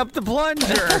bring up the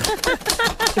plunger?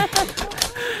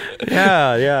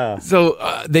 Yeah.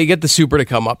 So they get the super to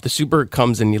come up. The super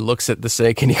comes and he looks at the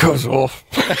sink and he goes, oh.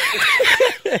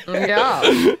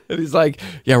 Yeah. And he's like,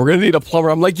 yeah, we're going to need a plumber.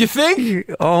 I'm like, you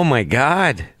think? Oh my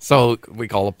God. So we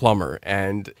call a plumber,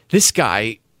 and this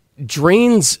guy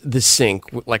drains the sink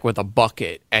like with a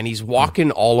bucket, and he's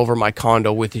walking all over my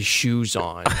condo with his shoes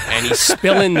on, and he's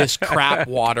spilling this crap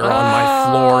water on my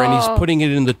floor, and he's putting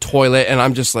it in the toilet, and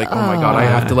I'm just like, oh my God, I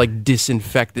have to like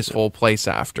disinfect this whole place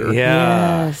after.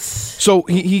 Yeah. Yes. So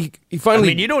he I finally.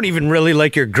 mean, you don't even really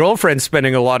like your girlfriend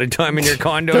spending a lot of time in your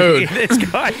condo. Dude. This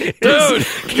guy is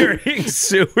carrying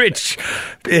sewage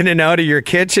in and out of your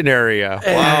kitchen area.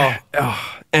 Wow.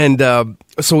 And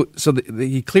so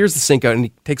he clears the sink out and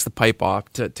he takes the pipe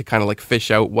off to kind of like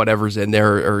fish out whatever's in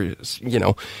there, or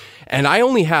and I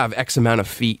only have X amount of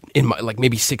feet in my, like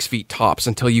maybe 6 feet tops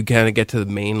until you kind of get to the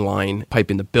main line pipe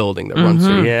in the building that runs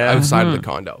through outside of the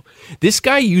condo. This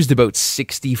guy used about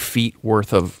 60 feet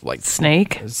worth of like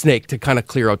Snake to kind of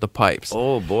clear out the pipes.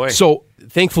 Oh, boy. So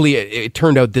thankfully, it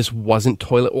turned out this wasn't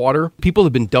toilet water. People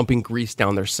have been dumping grease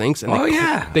down their sinks. And Oh, they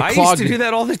yeah. they I used clogged to do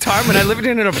that all the time when I lived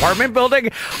in an apartment building.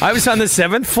 I was on the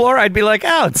 7th floor. I'd be like,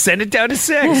 send it down to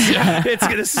 6.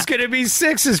 This is going to be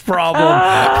 6's problem.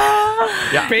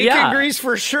 Bacon grease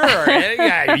for sure.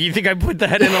 Yeah, you think I put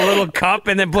that in a little cup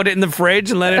and then put it in the fridge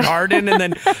and let it harden and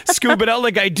then scoop it out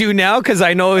like I do now because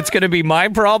I know it's going to be my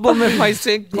problem if my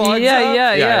sink clogs up?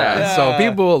 Yeah. So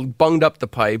people bunged up the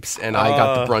pipes, and I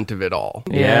got the brunt of it all.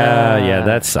 Yeah,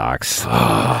 that sucks.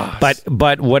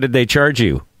 But what did they charge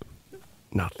you?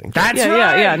 Nothing. That's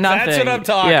yeah, nothing. That's what I'm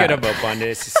talking about,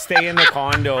 Bundes. Stay in the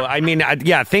condo. I mean,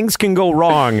 things can go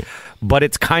wrong, but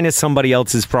it's kind of somebody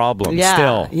else's problem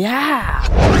still. Yeah.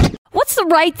 What's the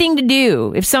right thing to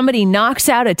do if somebody knocks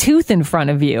out a tooth in front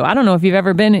of you? I don't know if you've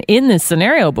ever been in this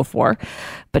scenario before,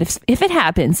 but if it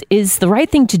happens, is the right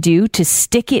thing to do to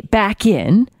stick it back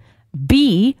in?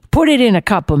 B, put it in a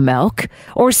cup of milk,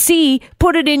 or C,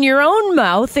 put it in your own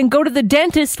mouth and go to the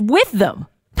dentist with them?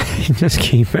 Just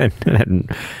keep it at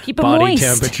Keep it body moist.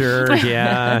 temperature.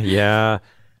 Yeah.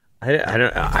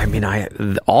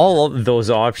 All of those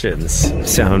options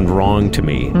sound wrong to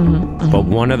me, but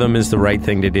one of them is the right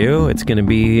thing to do. It's going to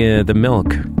be the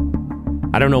milk.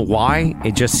 I don't know why.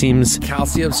 It just seems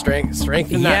Calcium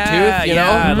strengthen that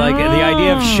tooth, like the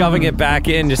idea of shoving it back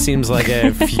in just seems like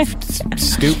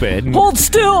stupid. Hold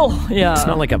still. Yeah. It's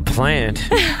not like a plant.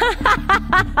 You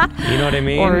know what I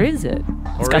mean? Or is it?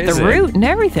 It's Or got is the it? root and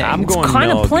everything. I'm going it's kind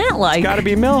milk. of plant-like. It's got to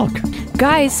be milk.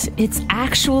 Guys, it's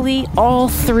actually all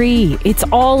three. It's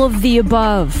all of the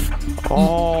above.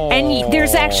 Oh. And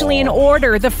there's actually an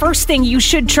order. The first thing you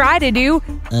should try to do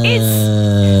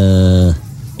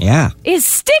is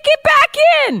stick it back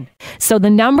in. So the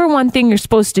number one thing you're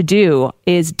supposed to do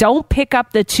is don't pick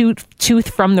up the tooth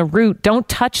from the root. Don't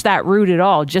touch that root at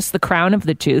all, just the crown of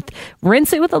the tooth.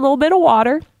 Rinse it with a little bit of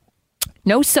water.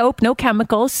 No soap, no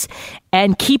chemicals,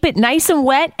 and keep it nice and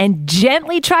wet and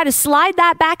gently try to slide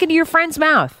that back into your friend's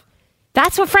mouth.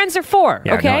 That's what friends are for,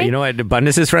 Yeah, okay? no, you know what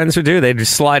Abundance' friends would do? They'd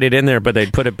just slide it in there, but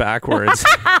they'd put it backwards.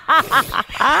 Look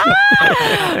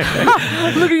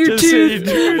at your tooth.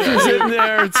 Your tooth is in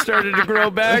there. It started to grow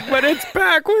back, but it's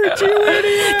backwards, you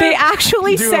idiot. They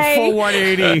actually Do say... a full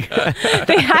 180.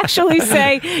 They actually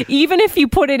say, even if you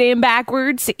put it in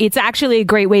backwards, it's actually a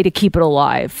great way to keep it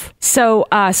alive. So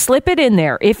slip it in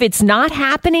there. If it's not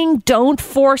happening, don't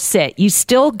force it. You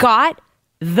still got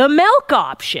the milk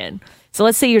option. So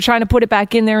let's say you're trying to put it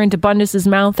back in there into Bundes'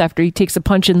 mouth after he takes a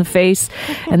punch in the face.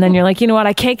 And then you're like, you know what?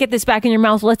 I can't get this back in your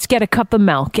mouth. Let's get a cup of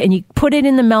milk. And you put it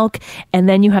in the milk, and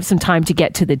then you have some time to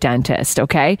get to the dentist,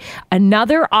 okay?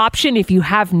 Another option, if you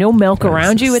have no milk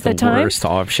around you at the time. Worst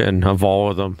option of all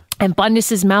of them. And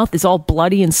Bundes' mouth is all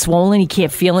bloody and swollen. He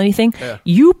can't feel anything. Yeah.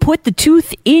 You put the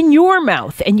tooth in your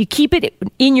mouth and you keep it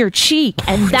in your cheek.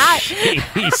 And that...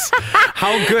 Jeez.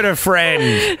 How good a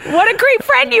friend. What a great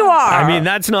friend you are. I mean,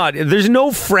 that's not... There's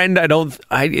no friend I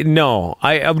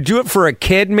would do it for a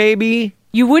kid, maybe.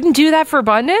 You wouldn't do that for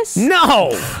Bundes?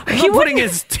 No. I'm not putting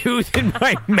his tooth in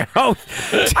my mouth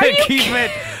to keep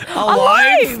it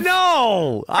alive.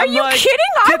 No. Are you kidding?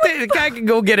 The guy can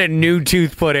go get a new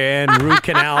tooth put in, root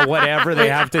canal, whatever they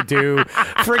have to do.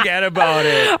 Forget about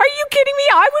it. Are you kidding me?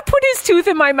 I would put his tooth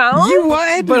in my mouth. You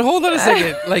would? But hold on a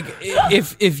second. Like,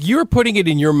 if you're putting it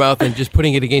in your mouth and just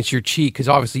putting it against your cheek, because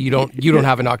obviously you don't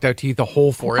have a knocked out teeth, a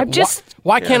hole for it.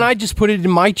 Why can't I just put it in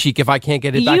my cheek if I can't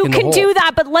get it back in the hole? You can do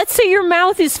that, but let's say your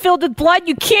mouth is filled with blood.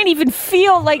 You can't even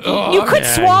feel like you could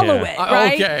swallow it,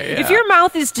 right? Okay, If your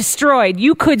mouth is destroyed,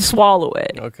 you could swallow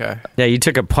it. Okay. Yeah, you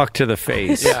took a puck to the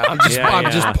face. Yeah,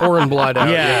 I'm just pouring blood out.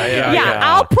 Yeah,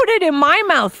 I'll put it in my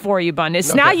mouth for you, Bundes.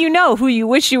 Okay. Now you know who you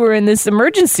wish you were in this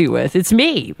emergency with. It's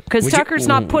me, because Tucker's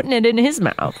not putting it in his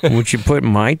mouth. Would you put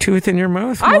my tooth in your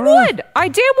mouth, Mara? I would. I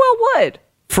damn well would.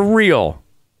 For real?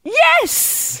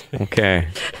 Yes. Okay.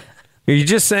 Are you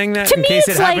just saying that To in me, case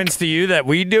it it's like- happens to you that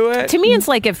we do it? To me, it's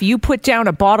like if you put down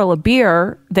a bottle of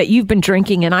beer that you've been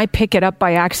drinking and I pick it up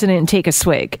by accident and take a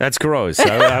swig. That's gross.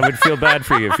 I would feel bad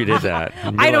for you if you did that.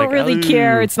 You'd be I don't like, really "Ooh."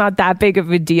 care. It's not that big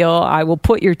of a deal. I will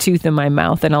put your tooth in my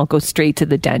mouth and I'll go straight to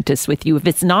the dentist with you. If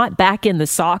it's not back in the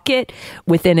socket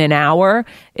within an hour,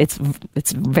 it's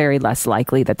very less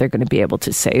likely that they're going to be able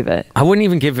to save it. I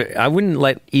wouldn't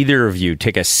let either of you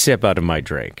take a sip out of my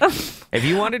drink. If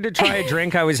you wanted to try a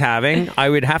drink I was having, I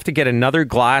would have to get another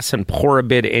glass and pour a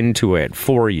bit into it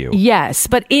for you. Yes,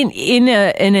 but in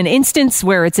an instance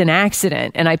where it's an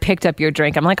accident and I picked up your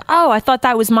drink, I'm like, oh, I thought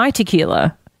that was my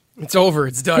tequila. It's over.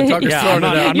 It's done. Tucker's Yeah, throwing it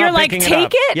out. I'm You're not like, picking take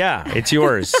up. it? Yeah, it's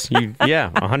yours.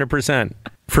 100%.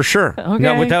 For sure. Okay.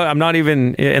 No, I'm not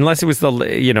even, unless it was the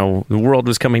world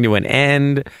was coming to an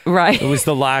end. Right. It was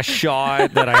the last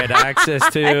shot that I had access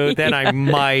to. Then I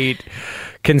might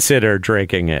consider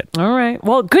drinking it. All right.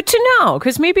 Well, good to know,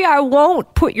 because maybe I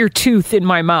won't put your tooth in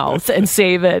my mouth and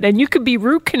save it, and you could be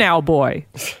root canal boy.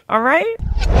 All right?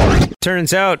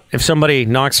 Turns out if somebody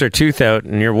knocks their tooth out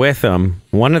and you're with them,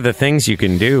 one of the things you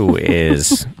can do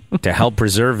is to help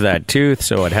preserve that tooth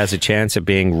so it has a chance of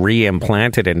being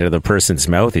re-implanted into the person's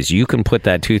mouth is you can put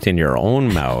that tooth in your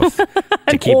own mouth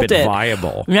to keep hold it it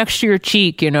viable. Next to your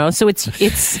cheek, so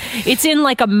it's in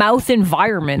like a mouth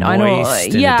environment. I know. Moist,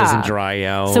 and it doesn't dry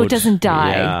out. So it doesn't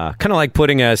die. Yeah. Kind of like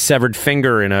putting a severed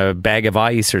finger in a bag of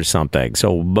ice or something.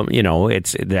 So,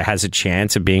 it has a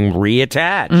chance of being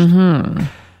reattached. Mm-hmm.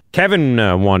 Kevin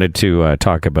wanted to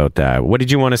talk about that. What did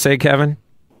you want to say, Kevin?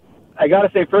 I gotta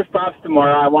say, first props to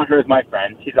Maura. I want her as my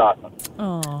friend. She's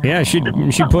awesome. Yeah, she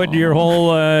put your whole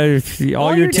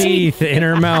all your teeth in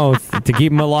her mouth to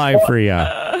keep them alive for you.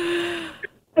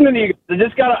 And then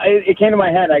it came to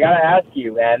my head. I gotta ask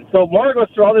you, man. So Maura goes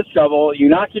through all this trouble. You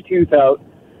knock your tooth out.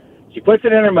 She puts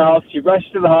it in her mouth. She rushes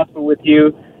to the hospital with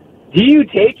you. Do you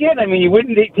take it? I mean, you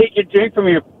wouldn't take your drink from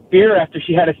your beer after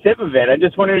she had a sip of it. I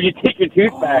just wondered if you take your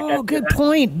tooth back. Oh, good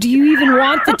point. Do you even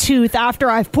want the tooth after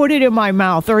I've put it in my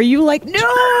mouth? Or are you like,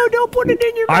 no, don't put it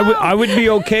in your mouth? I would be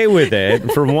okay with it,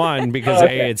 for one, because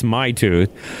A, it's my tooth.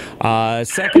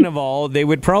 Second of all, they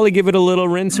would probably give it a little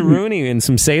rinse-a-rooney and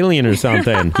some saline or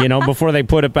something, before they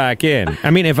put it back in. I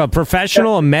mean, if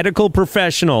a medical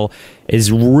professional is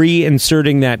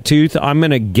reinserting that tooth, I'm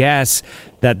going to guess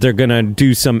that they're going to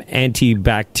do some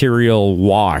antibacterial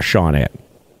wash on it.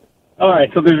 All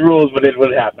right, so there's rules, but it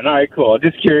would happen. All right, cool.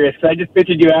 Just curious. I just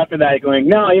pictured you after that going,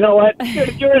 no, you know what?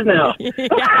 It's yours now.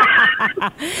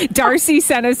 Darcy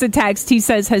sent us a text. He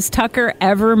says, has Tucker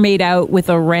ever made out with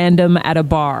a random at a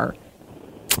bar?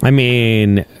 I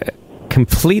mean,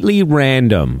 completely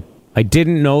random. I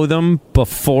didn't know them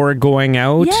before going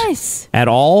out. Yes. At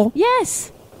all?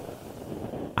 Yes.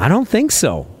 I don't think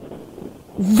so.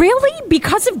 Really?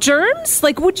 Because of germs?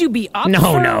 Like, would you be up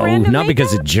for a random not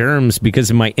because of makeout? germs, because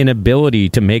of my inability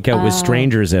to make out with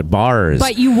strangers at bars.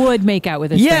 But you would make out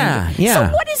with a stranger. Yeah.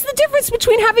 So what is the difference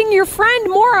between having your friend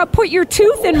Maura put your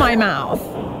tooth in my mouth?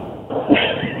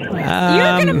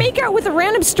 You're going to make out with a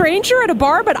random stranger at a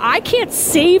bar, but I can't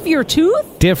save your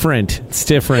tooth? Different. It's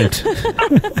different.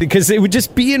 Because it would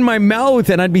just be in my mouth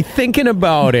and I'd be thinking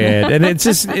about it. And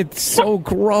it's so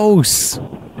gross.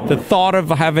 The thought of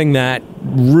having that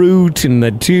root and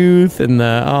the tooth and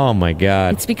oh my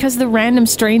God. It's because the random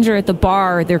stranger at the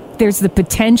bar, there's the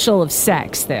potential of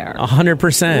sex there.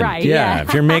 100%. Right, Yeah. yeah.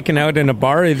 If you're making out in a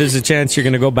bar, there's a chance you're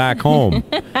going to go back home.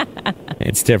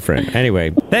 It's different. Anyway,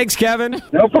 thanks, Kevin.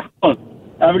 No problem.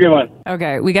 Have a good one.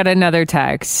 Okay, we got another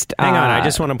text. Hang on. I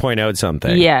just want to point out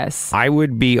something. Yes. I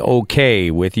would be okay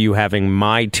with you having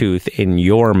my tooth in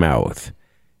your mouth.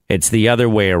 It's the other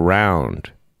way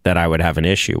around that I would have an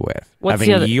issue with. What's the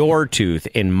having other- your tooth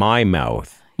in my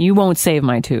mouth. You won't save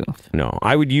my tooth. No,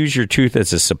 I would use your tooth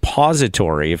as a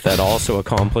suppository if that also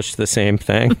accomplished the same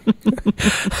thing.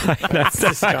 That's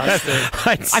disgusting.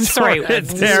 I'm sorry.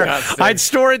 I'd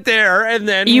store it there, and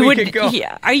then You we would? could go.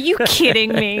 Yeah. Are you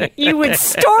kidding me? You would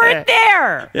store it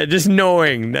there. Yeah, just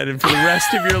knowing that for the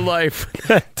rest of your life,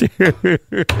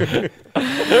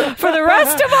 For the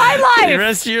rest of my the life.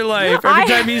 rest of your life, every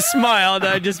time you smiled,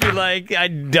 I'd just be like,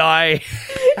 I'd die.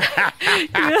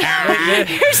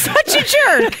 You're such a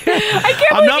jerk. I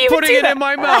can't I'm believe not you would putting do it that. in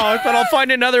my mouth, but I'll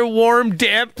find another warm,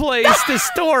 damp place to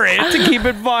store it to keep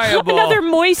it viable. Another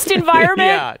moist environment?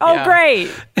 Yeah, oh, yeah. great.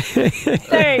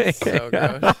 Thanks. So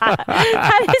gross.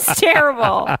 That is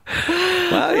terrible.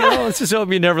 Well, let's just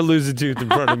hope you never lose a tooth in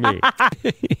front of me.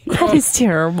 That is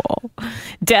terrible.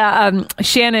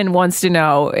 Shannon wants to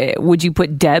know, would you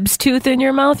put Deb's tooth in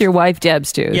your mouth? Your wife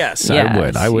Deb's tooth? Yes, I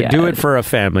would. I would do it for a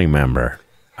family member.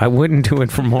 I wouldn't do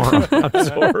it for more. I'm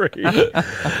sorry.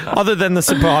 Other than the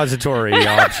suppository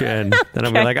option. Then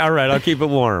I'd be like, all right, I'll keep it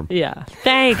warm. Yeah.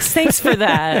 Thanks for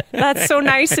that. That's so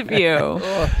nice of you.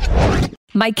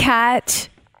 My cat,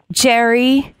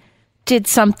 Jerry, did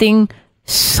something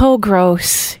so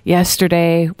gross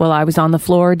yesterday while I was on the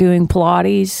floor doing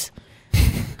Pilates.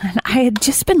 And I had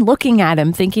just been looking at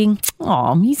him thinking,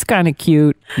 oh, he's kind of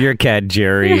cute. Your cat,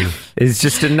 Jerry, is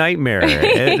just a nightmare.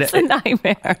 It's a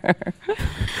nightmare.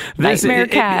 Nightmare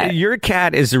cat. Your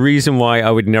cat is the reason why I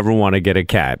would never want to get a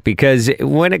cat, because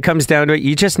when it comes down to it,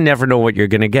 you just never know what you're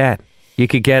going to get. You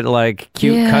could get like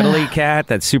cute, cuddly cat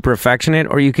that's super affectionate,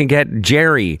 or you can get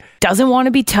Jerry. Doesn't want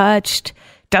to be touched.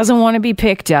 Doesn't want to be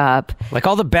picked up. Like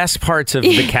all the best parts of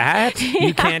the cat,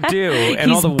 you can't do.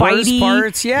 And He's all the worst bitey.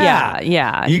 parts,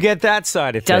 Yeah. You get that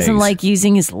side of things. Doesn't like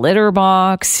using his litter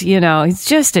box. He's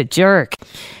just a jerk.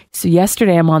 So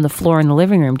yesterday I'm on the floor in the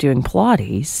living room doing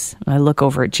Pilates. I look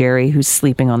over at Jerry, who's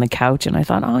sleeping on the couch, and I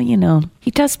thought,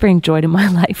 he does bring joy to my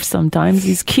life sometimes.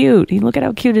 He's cute. Look at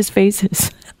how cute his face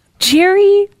is.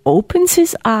 Jerry opens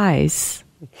his eyes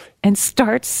and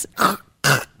starts...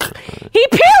 He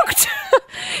puked!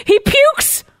 He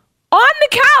pukes on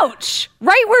the couch,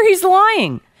 right where he's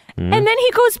lying. And then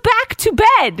he goes back to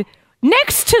bed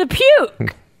next to the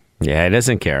puke. Yeah, he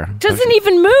doesn't care. Doesn't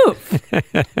even move.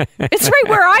 It's right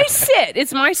where I sit.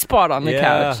 It's my spot on the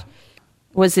couch.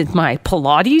 Was it my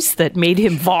Pilates that made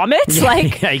him vomit?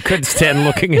 Yeah, he couldn't stand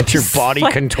looking at your body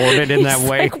contorted in that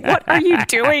way. Like, what are you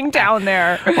doing down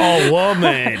there? Oh,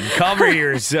 woman, cover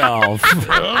yourself.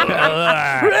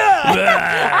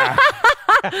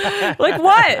 Like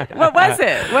what? What was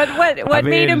it? What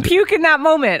made him puke in that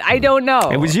moment? I don't know.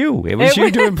 It was you. It was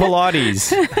you doing Pilates.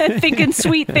 Thinking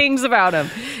sweet things about him.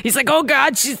 He's like, oh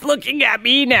God, she's looking at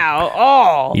me now.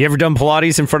 Oh. You ever done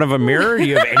Pilates in front of a mirror? Do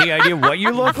you have any idea what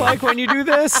you look like when you do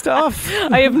this stuff?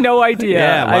 I have no idea.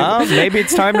 Yeah, well, maybe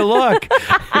it's time to look.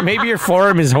 Maybe your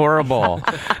form is horrible.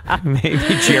 Maybe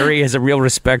Jerry has a real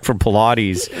respect for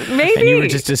Pilates. Maybe. And you were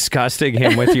just disgusting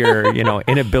him with your,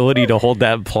 inability to hold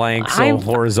that plank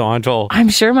horizontal. I'm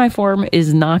sure my form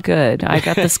is not good. I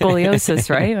got the scoliosis,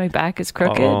 right? My back is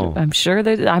crooked. Oh. I'm sure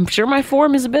my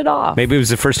form is a bit off. Maybe it was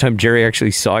the first time Jerry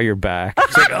actually saw your back.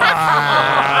 It's like,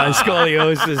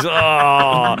 scoliosis.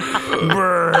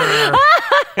 Brr.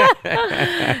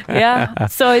 Yeah.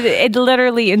 So it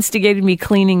literally instigated me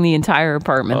cleaning the entire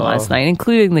apartment last night,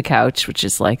 including the couch, which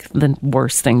is like the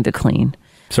worst thing to clean.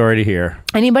 Sorry to hear.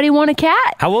 Anybody want a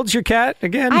cat? How old's your cat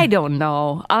again? I don't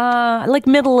know. Like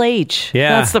middle age.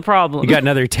 Yeah. That's the problem. You got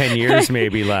another 10 years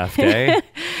maybe left, eh?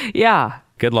 Yeah.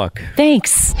 Good luck.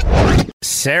 Thanks.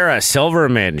 Sarah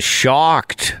Silverman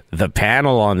shocked the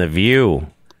panel on The View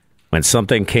when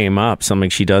something came up, something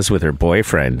she does with her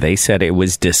boyfriend. They said it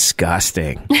was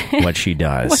disgusting what she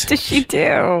does. What does she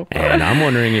do? And I'm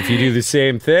wondering if you do the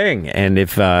same thing. And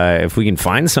if we can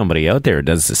find somebody out there who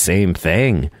does the same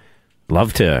thing.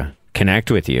 Love to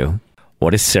connect with you.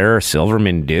 What does Sarah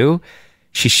Silverman do?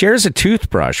 She shares a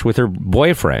toothbrush with her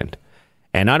boyfriend.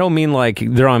 And I don't mean like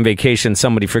they're on vacation,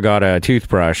 somebody forgot a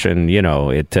toothbrush and, you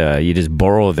just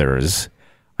borrow theirs.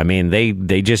 I mean,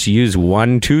 they just use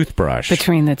one toothbrush.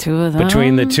 Between the two of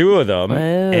them?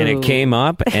 And it came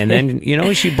up. And then,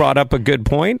 she brought up a good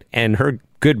point. And her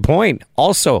good point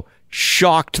also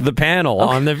shocked the panel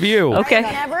on The View. Okay.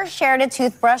 I've never shared a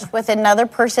toothbrush with another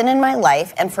person in my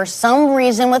life. And for some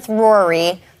reason with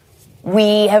Rory,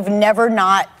 we have never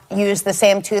not used the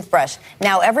same toothbrush.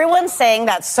 Now, everyone's saying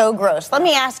that's so gross. Let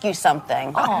me ask you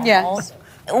something. Oh. Yes.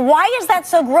 Why is that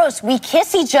so gross? We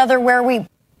kiss each other where we...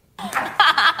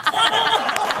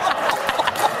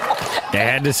 They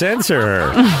had to censor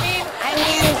her. I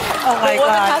mean, Oh my the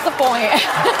woman God. has a point.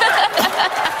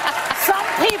 Some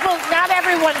people, not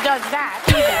everyone does that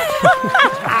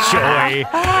Joey.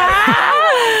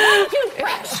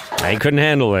 I couldn't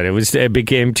handle it. It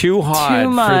became too hot Too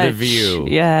much. for The View.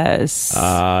 Yes.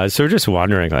 So we're just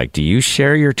wondering, do you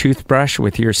share your toothbrush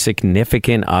with your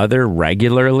significant other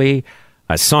regularly?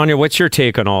 Sonia, what's your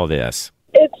take on all this?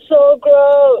 It's so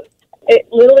gross. It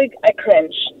literally, I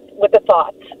cringe with the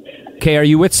thought. Okay, are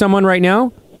you with someone right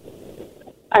now?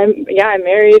 I'm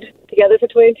married, together for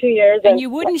 22 years. And you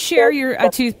wouldn't share a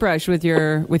toothbrush with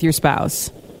your spouse?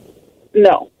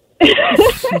 No.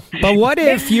 But what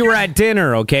if you were at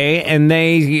dinner, okay, and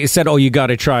they said, oh, you got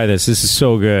to try this. This is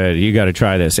so good. You got to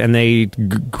try this. And they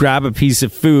grab a piece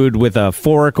of food with a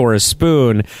fork or a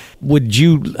spoon. Would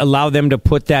you allow them to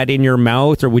put that in your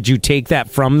mouth, or would you take that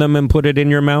from them and put it in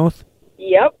your mouth?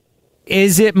 Yep.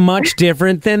 Is it much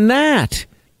different than that?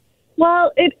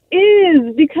 Well, it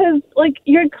is, because,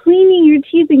 you're cleaning your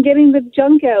teeth and getting the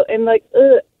junk out, and,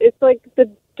 it's like the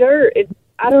dirt.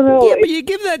 I don't know. Yeah, but you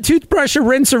give that toothbrush a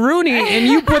rinse-a-rooney and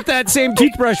you put that same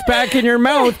toothbrush back in your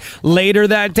mouth later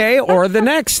that day or the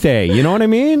next day. You know what I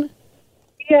mean?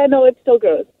 Yeah, no, it's still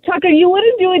gross. Tucker, you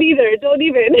wouldn't do it either. Don't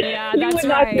even. Yeah, You that's would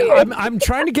not right. do it. I'm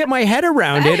trying to get my head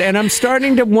around it, and I'm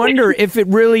starting to wonder if it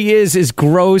really is as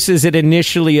gross as it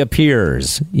initially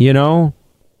appears, you know?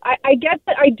 I get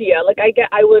the idea. Like,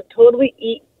 I would totally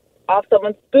eat off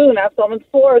someone's spoon, off someone's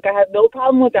fork. I have no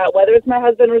problem with that, whether it's my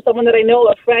husband or someone that I know,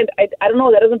 a friend. I don't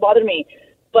know. That doesn't bother me.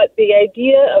 But the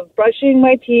idea of brushing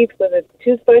my teeth with a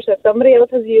toothbrush that somebody else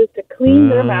has used to clean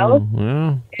their mouth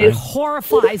It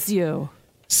horrifies you.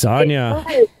 Sonia.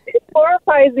 It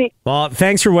horrifies me. Well,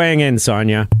 thanks for weighing in,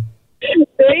 Sonia.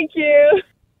 Thank you.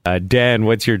 Dan,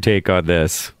 what's your take on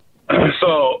this?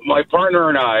 So my partner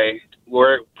and I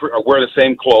wear the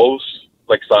same clothes,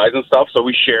 like size and stuff. So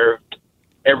we share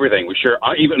everything. We share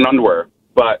even underwear.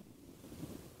 But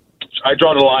I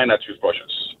draw the line at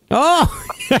toothbrushes. Oh,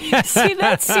 See,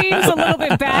 that seems a little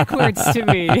bit backwards to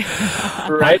me.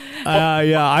 Right?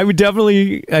 yeah, I would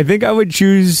definitely. I think I would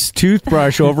choose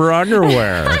toothbrush over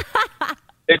underwear.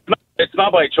 It's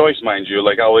not by choice, mind you.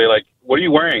 Like I'll be like, "What are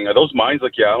you wearing? Are those mine?"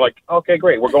 Like, yeah. I'm like, "Okay,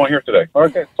 great. We're going here today."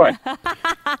 Okay, fine.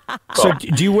 So,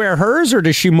 do you wear hers or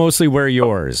does she mostly wear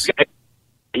yours?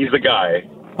 He's the guy.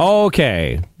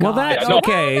 Okay. Well, that's no.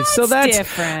 okay. Well, so that's that's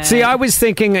different. See, I was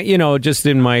thinking, just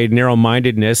in my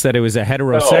narrow-mindedness, that it was a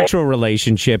heterosexual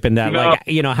relationship, and that,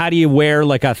 No. how do you wear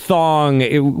like a thong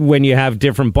when you have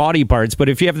different body parts? But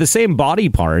if you have the same body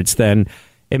parts, then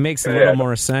it makes a little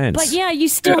more sense. But yeah, you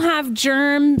still have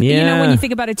germ. You Yeah. know, when you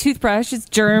think about a toothbrush, it's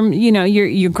germ. You know,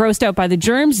 you're grossed out by the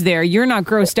germs there. You're not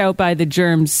grossed out by the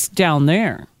germs down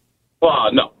there.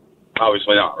 Well, no,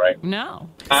 obviously not. Right? No.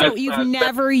 Uh, So you've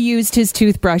never used his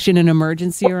toothbrush in an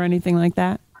emergency or anything like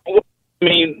that? I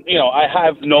mean, I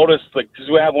have noticed, like, because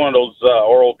we have one of those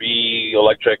Oral-B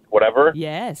electric whatever.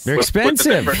 Yes. They're with the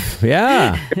expensive. different-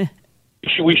 Yeah.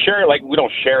 We share, like, we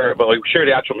don't share it, but like, we share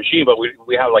the actual machine, but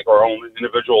we have, like, our own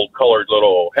individual colored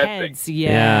little head thing. Heads,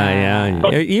 yeah.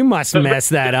 Yeah. You must mess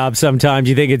that up sometimes.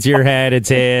 You think it's your head, it's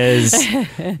his.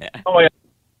 Oh, yeah.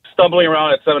 Stumbling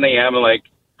around at 7 a.m. and, like,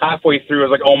 halfway through, I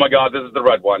was like, oh, my God, this is the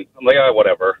red one. I'm like,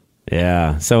 whatever.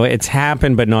 Yeah. So it's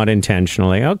happened, but not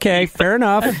intentionally. Okay, fair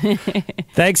enough.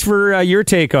 Thanks for your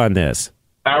take on this.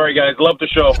 All right, guys. Love the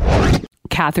show.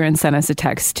 Catherine sent us a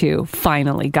text too.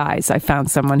 Finally, guys, I found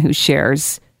someone who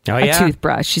shares a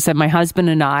toothbrush. She said, my husband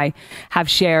and I have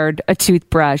shared a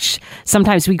toothbrush.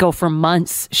 Sometimes we go for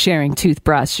months sharing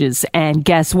toothbrushes. And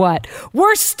guess what?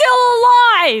 We're still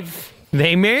alive.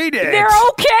 They made it. They're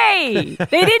okay.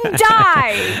 They didn't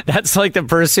die. That's like the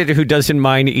person who doesn't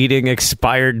mind eating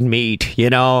expired meat. You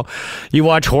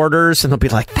watch Hoarders and they'll be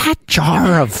like, that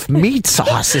jar of meat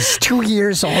sauce is 2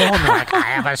 years old. I'm like, I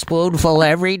have a spoonful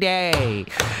every day.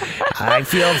 I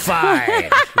feel fine.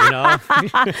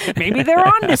 Maybe they're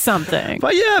onto something.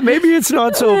 But yeah, maybe it's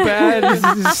not so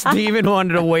bad. Steven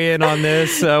wanted to weigh in on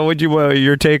this.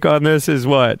 Your take on this is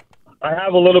what? I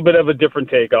have a little bit of a different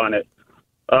take on it.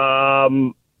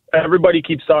 Everybody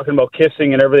keeps talking about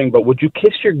kissing and everything, but would you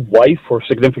kiss your wife or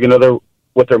significant other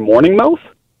with their morning mouth?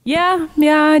 Yeah,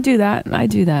 I do that.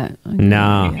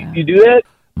 No. You do that?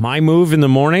 My move in the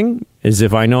morning is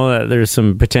if I know that there's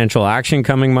some potential action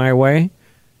coming my way,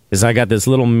 is I got this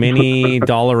little mini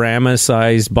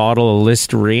Dollarama-sized bottle of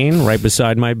Listerine right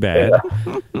beside my bed.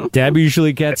 Deb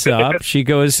usually gets up. She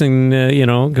goes and,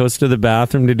 goes to the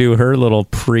bathroom to do her little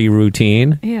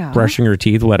pre-routine, brushing her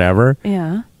teeth, whatever.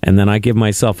 Yeah. And then I give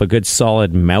myself a good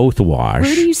solid mouthwash.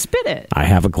 Where do you spit it? I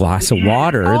have a glass of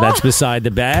water that's beside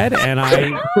the bed, and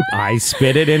I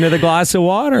spit it into the glass of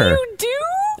water. You do?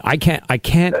 I can't.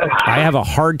 I have a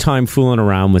hard time fooling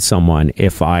around with someone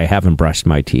if I haven't brushed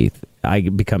my teeth. I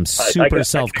become super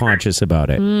self-conscious about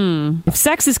it. If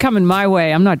sex is coming my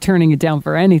way, I'm not turning it down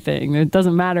for anything. It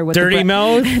doesn't matter what dirty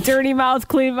mouth, dirty mouth,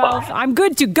 clean mouth. I'm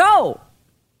good to go.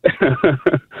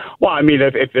 Well, I mean,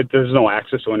 if there's no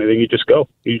access to anything, you just go.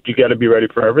 You got to be ready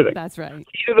for everything. That's right.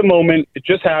 Heat of the moment, it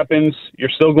just happens. You're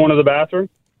still going to the bathroom.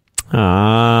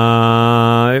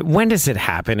 When does it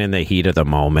happen in the heat of the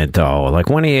moment, though? Like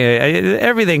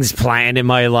everything's planned in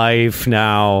my life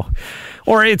now.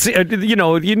 Or it's you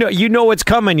know it's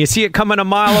coming. You see it coming a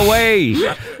mile away.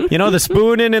 The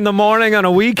spooning in the morning on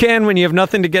a weekend when you have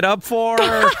nothing to get up for.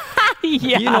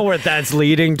 Yeah. You know where that's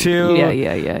leading to.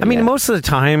 Yeah. I mean, most of the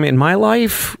time in my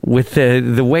life, with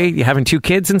the way having two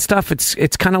kids and stuff,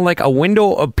 it's kind of like a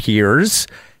window appears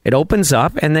it opens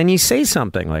up, and then you say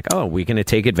something like, "Oh, we going to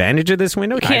take advantage of this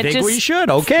window? I think we should.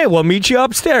 Okay, we'll meet you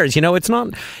upstairs." You know, it's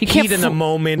not heat in the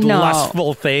moment,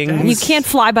 lustful things. You can't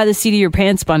fly by the seat of your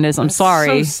pants, Bundes. I'm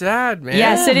sorry. So sad, man.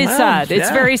 Yes, it is sad. It's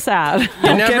very sad.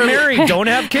 Don't get married. Don't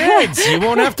have kids. You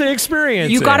won't have to experience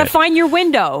it. You got to find your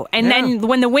window. And then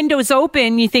when the window's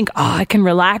open, you think, oh, I can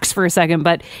relax for a second.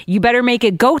 But you better make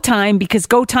it go time because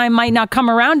go time might not come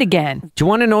around again. Do you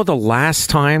want to know the last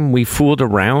time we fooled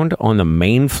around on the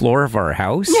main floor of our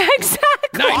house? Yeah,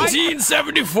 exactly.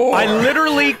 1974. I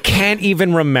literally can't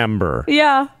even remember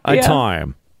a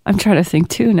time. I'm trying to think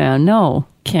too now. No,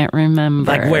 can't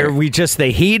remember. Like where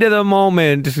the heat of the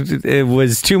moment, it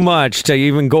was too much to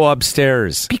even go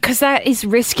upstairs. Because that is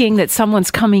risking that someone's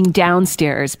coming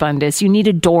downstairs, Bundes. You need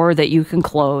a door that you can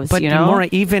close, But Maura,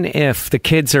 even if the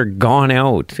kids are gone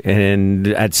out and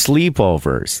at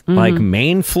sleepovers, like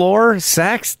main floor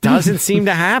sex doesn't seem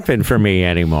to happen for me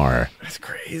anymore. That's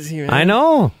crazy, man. I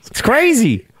know. It's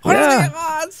crazy. What are the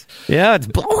odds? Yeah, it's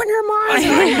blowing your mind.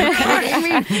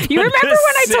 You remember when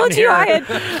I told you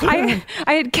I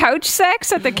had couch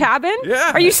sex at the cabin?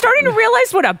 Yeah. Are you starting to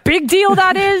realize what a big deal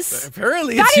that is?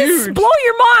 Apparently, that it's is huge. blow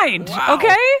your mind. Wow.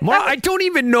 Okay. I don't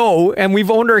even know, and we've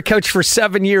owned our couch for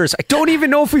 7 years. I don't even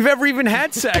know if we've ever even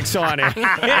had sex on it.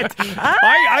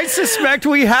 I suspect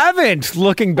we haven't.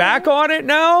 Looking back on it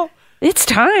now, it's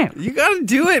time. You got to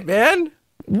do it, man.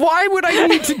 Why would I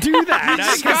need to do that? You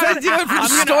just got to do it for the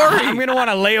story. I'm going to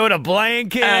want to lay out a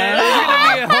blanket. It's going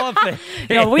to be a whole thing.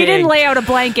 No, we didn't lay out a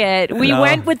blanket. We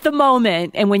went with the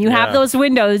moment. And when you have those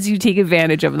windows, you take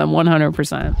advantage of them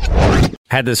 100%.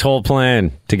 Had this whole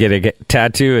plan to get a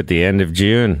tattoo at the end of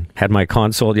June. Had my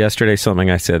consult yesterday, something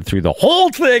I said threw the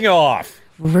whole thing off.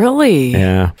 Really?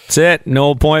 Yeah. That's it.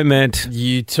 No appointment.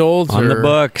 You told her on the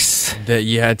books that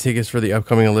you had tickets for the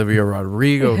upcoming Olivia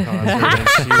Rodrigo concert. And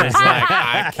she was like,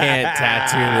 I can't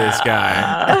tattoo this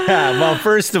guy. Well,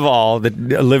 first of all,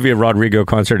 the Olivia Rodrigo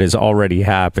concert has already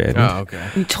happened. Oh, okay.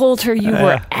 You told her you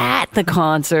were at the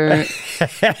concert.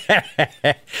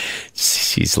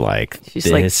 She's like,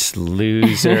 this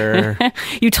loser.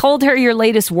 You told her your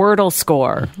latest Wordle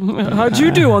score. How'd you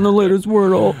do on the latest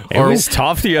Wordle? It was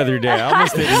tough the other day. I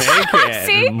almost didn't make it.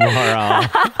 See?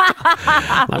 Maura.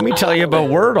 Let me tell you about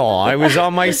Wordle. I was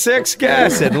on my 6th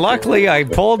guess, and luckily I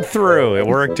pulled through. It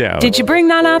worked out. Did you bring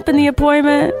that up in the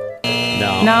appointment?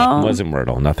 No. It wasn't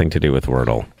Wordle. Nothing to do with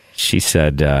Wordle. She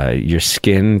said, your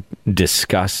skin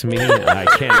disgusts me. I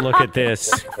can't look at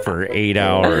this for 8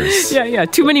 hours. Yeah.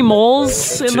 Too many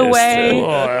moles in the way.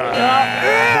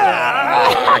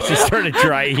 She started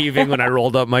dry heaving when I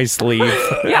rolled up my sleeve.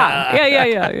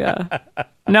 Yeah.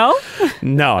 No?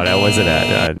 No, that wasn't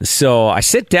it. So I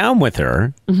sit down with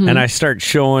her and I start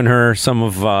showing her some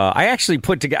of. I actually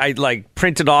I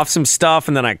printed off some stuff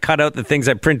and then I cut out the things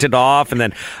I printed off and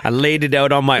then I laid it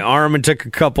out on my arm and took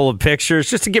a couple of pictures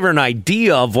just to give her an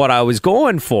idea of what I was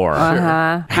going for.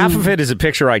 Half of it is a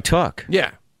picture I took.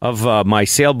 Yeah. Of my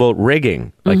sailboat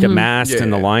rigging, like the mast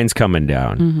and the lines coming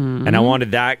down. And I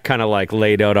wanted that kind of like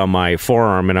laid out on my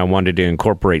forearm, and I wanted to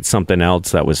incorporate something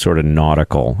else that was sort of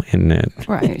nautical in it.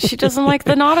 Right. She doesn't like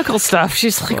the nautical stuff.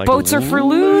 She's like boats are for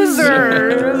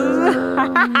losers. No?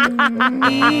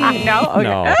 Okay.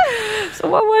 No.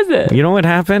 So what was it? You know what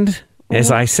happened?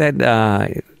 Is I said,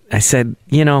 can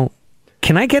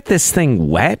I get this thing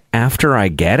wet after I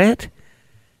get it?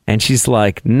 And she's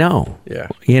like, no. Yeah.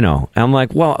 I'm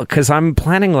like, well, because I'm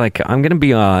planning, I'm going to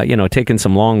be, taking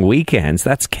some long weekends.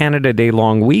 That's Canada Day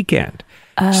long weekend.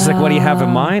 She's like, what do you have in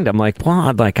mind? I'm like,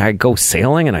 well, I go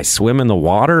sailing and I swim in the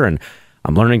water and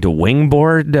I'm learning to wing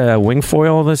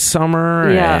foil this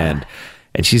summer. Yeah.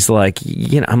 And she's like,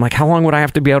 I'm like, how long would I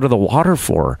have to be out of the water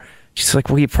for? She's like,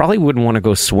 well, you probably wouldn't want to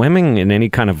go swimming in any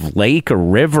kind of lake or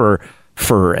river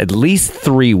for at least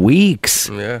 3 weeks.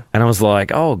 Yeah. And I was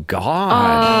like, oh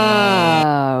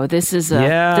God. Oh, this is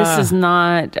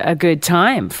not a good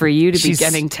time for you to be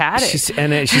getting tatted.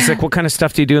 She's like, what kind of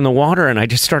stuff do you do in the water? And I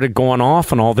just started going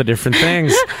off on all the different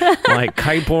things. Like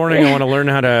kiteboarding, I want to learn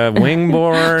how to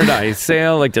wingboard. I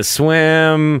sail, like to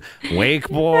swim,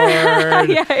 wakeboard.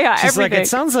 Yeah, She's everything. like, it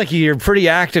sounds like you're a pretty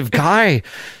active guy.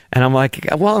 And I'm like,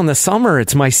 well, in the summer,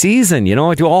 it's my season.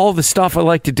 I do all the stuff I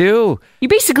like to do. You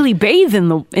basically bathe in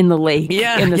the lake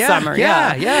in the summer.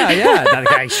 Yeah.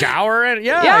 I shower it.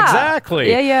 Yeah, exactly.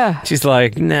 Yeah. She's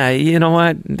like, nah, you know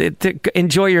what?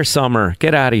 Enjoy your summer.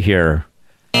 Get out of here.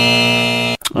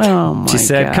 Oh, my God. She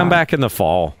said, come back in the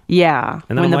fall. Yeah.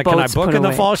 And then I'm like, can I book in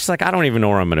the fall? She's like, I don't even know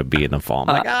where I'm going to be in the fall.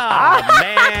 I'm like, man.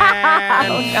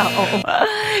 Oh,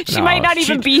 no. She might not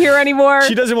even be here anymore.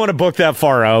 She doesn't want to book that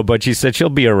far out, but she said she'll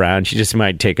be around. She just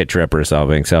might take a trip or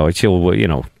something. So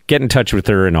she'll, get in touch with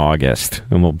her in August,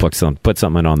 and we'll put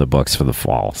something on the books for the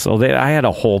fall. So I had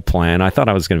a whole plan. I thought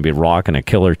I was going to be rocking a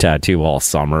killer tattoo all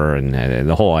summer, and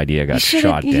the whole idea got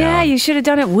shot down. Yeah, you should have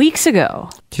done it weeks ago.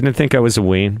 Didn't think I was a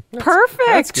ween.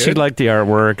 Perfect. She liked the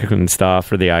artwork and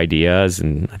stuff, or the ideas,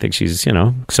 and I think she's,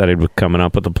 excited with coming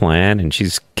up with a plan, and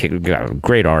she's got a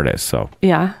great artist. So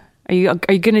yeah. Are you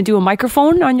going to do a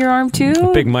microphone on your arm too?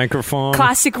 A big microphone.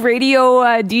 Classic radio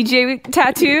DJ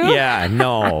tattoo? Yeah,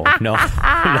 no,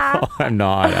 I'm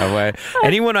not.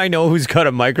 Anyone I know who's got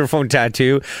a microphone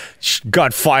tattoo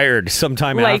got fired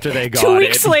sometime after they got it. 2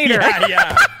 weeks later.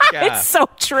 Yeah. It's so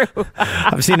true.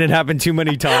 I've seen it happen too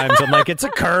many times. I'm like, it's a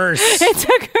curse. It's a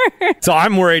curse. So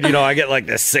I'm worried, I get like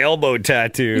this sailboat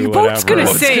tattoo. Your boat's going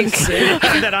to sink.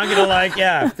 And then I'm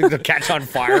going to catch on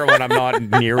fire when I'm not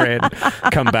near it.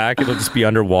 Come back, it'll just be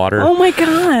underwater. Oh my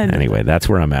God. Anyway, that's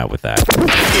where I'm at with that.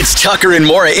 It's Tucker and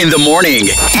Maura in the morning.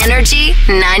 Energy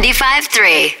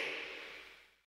 95.3.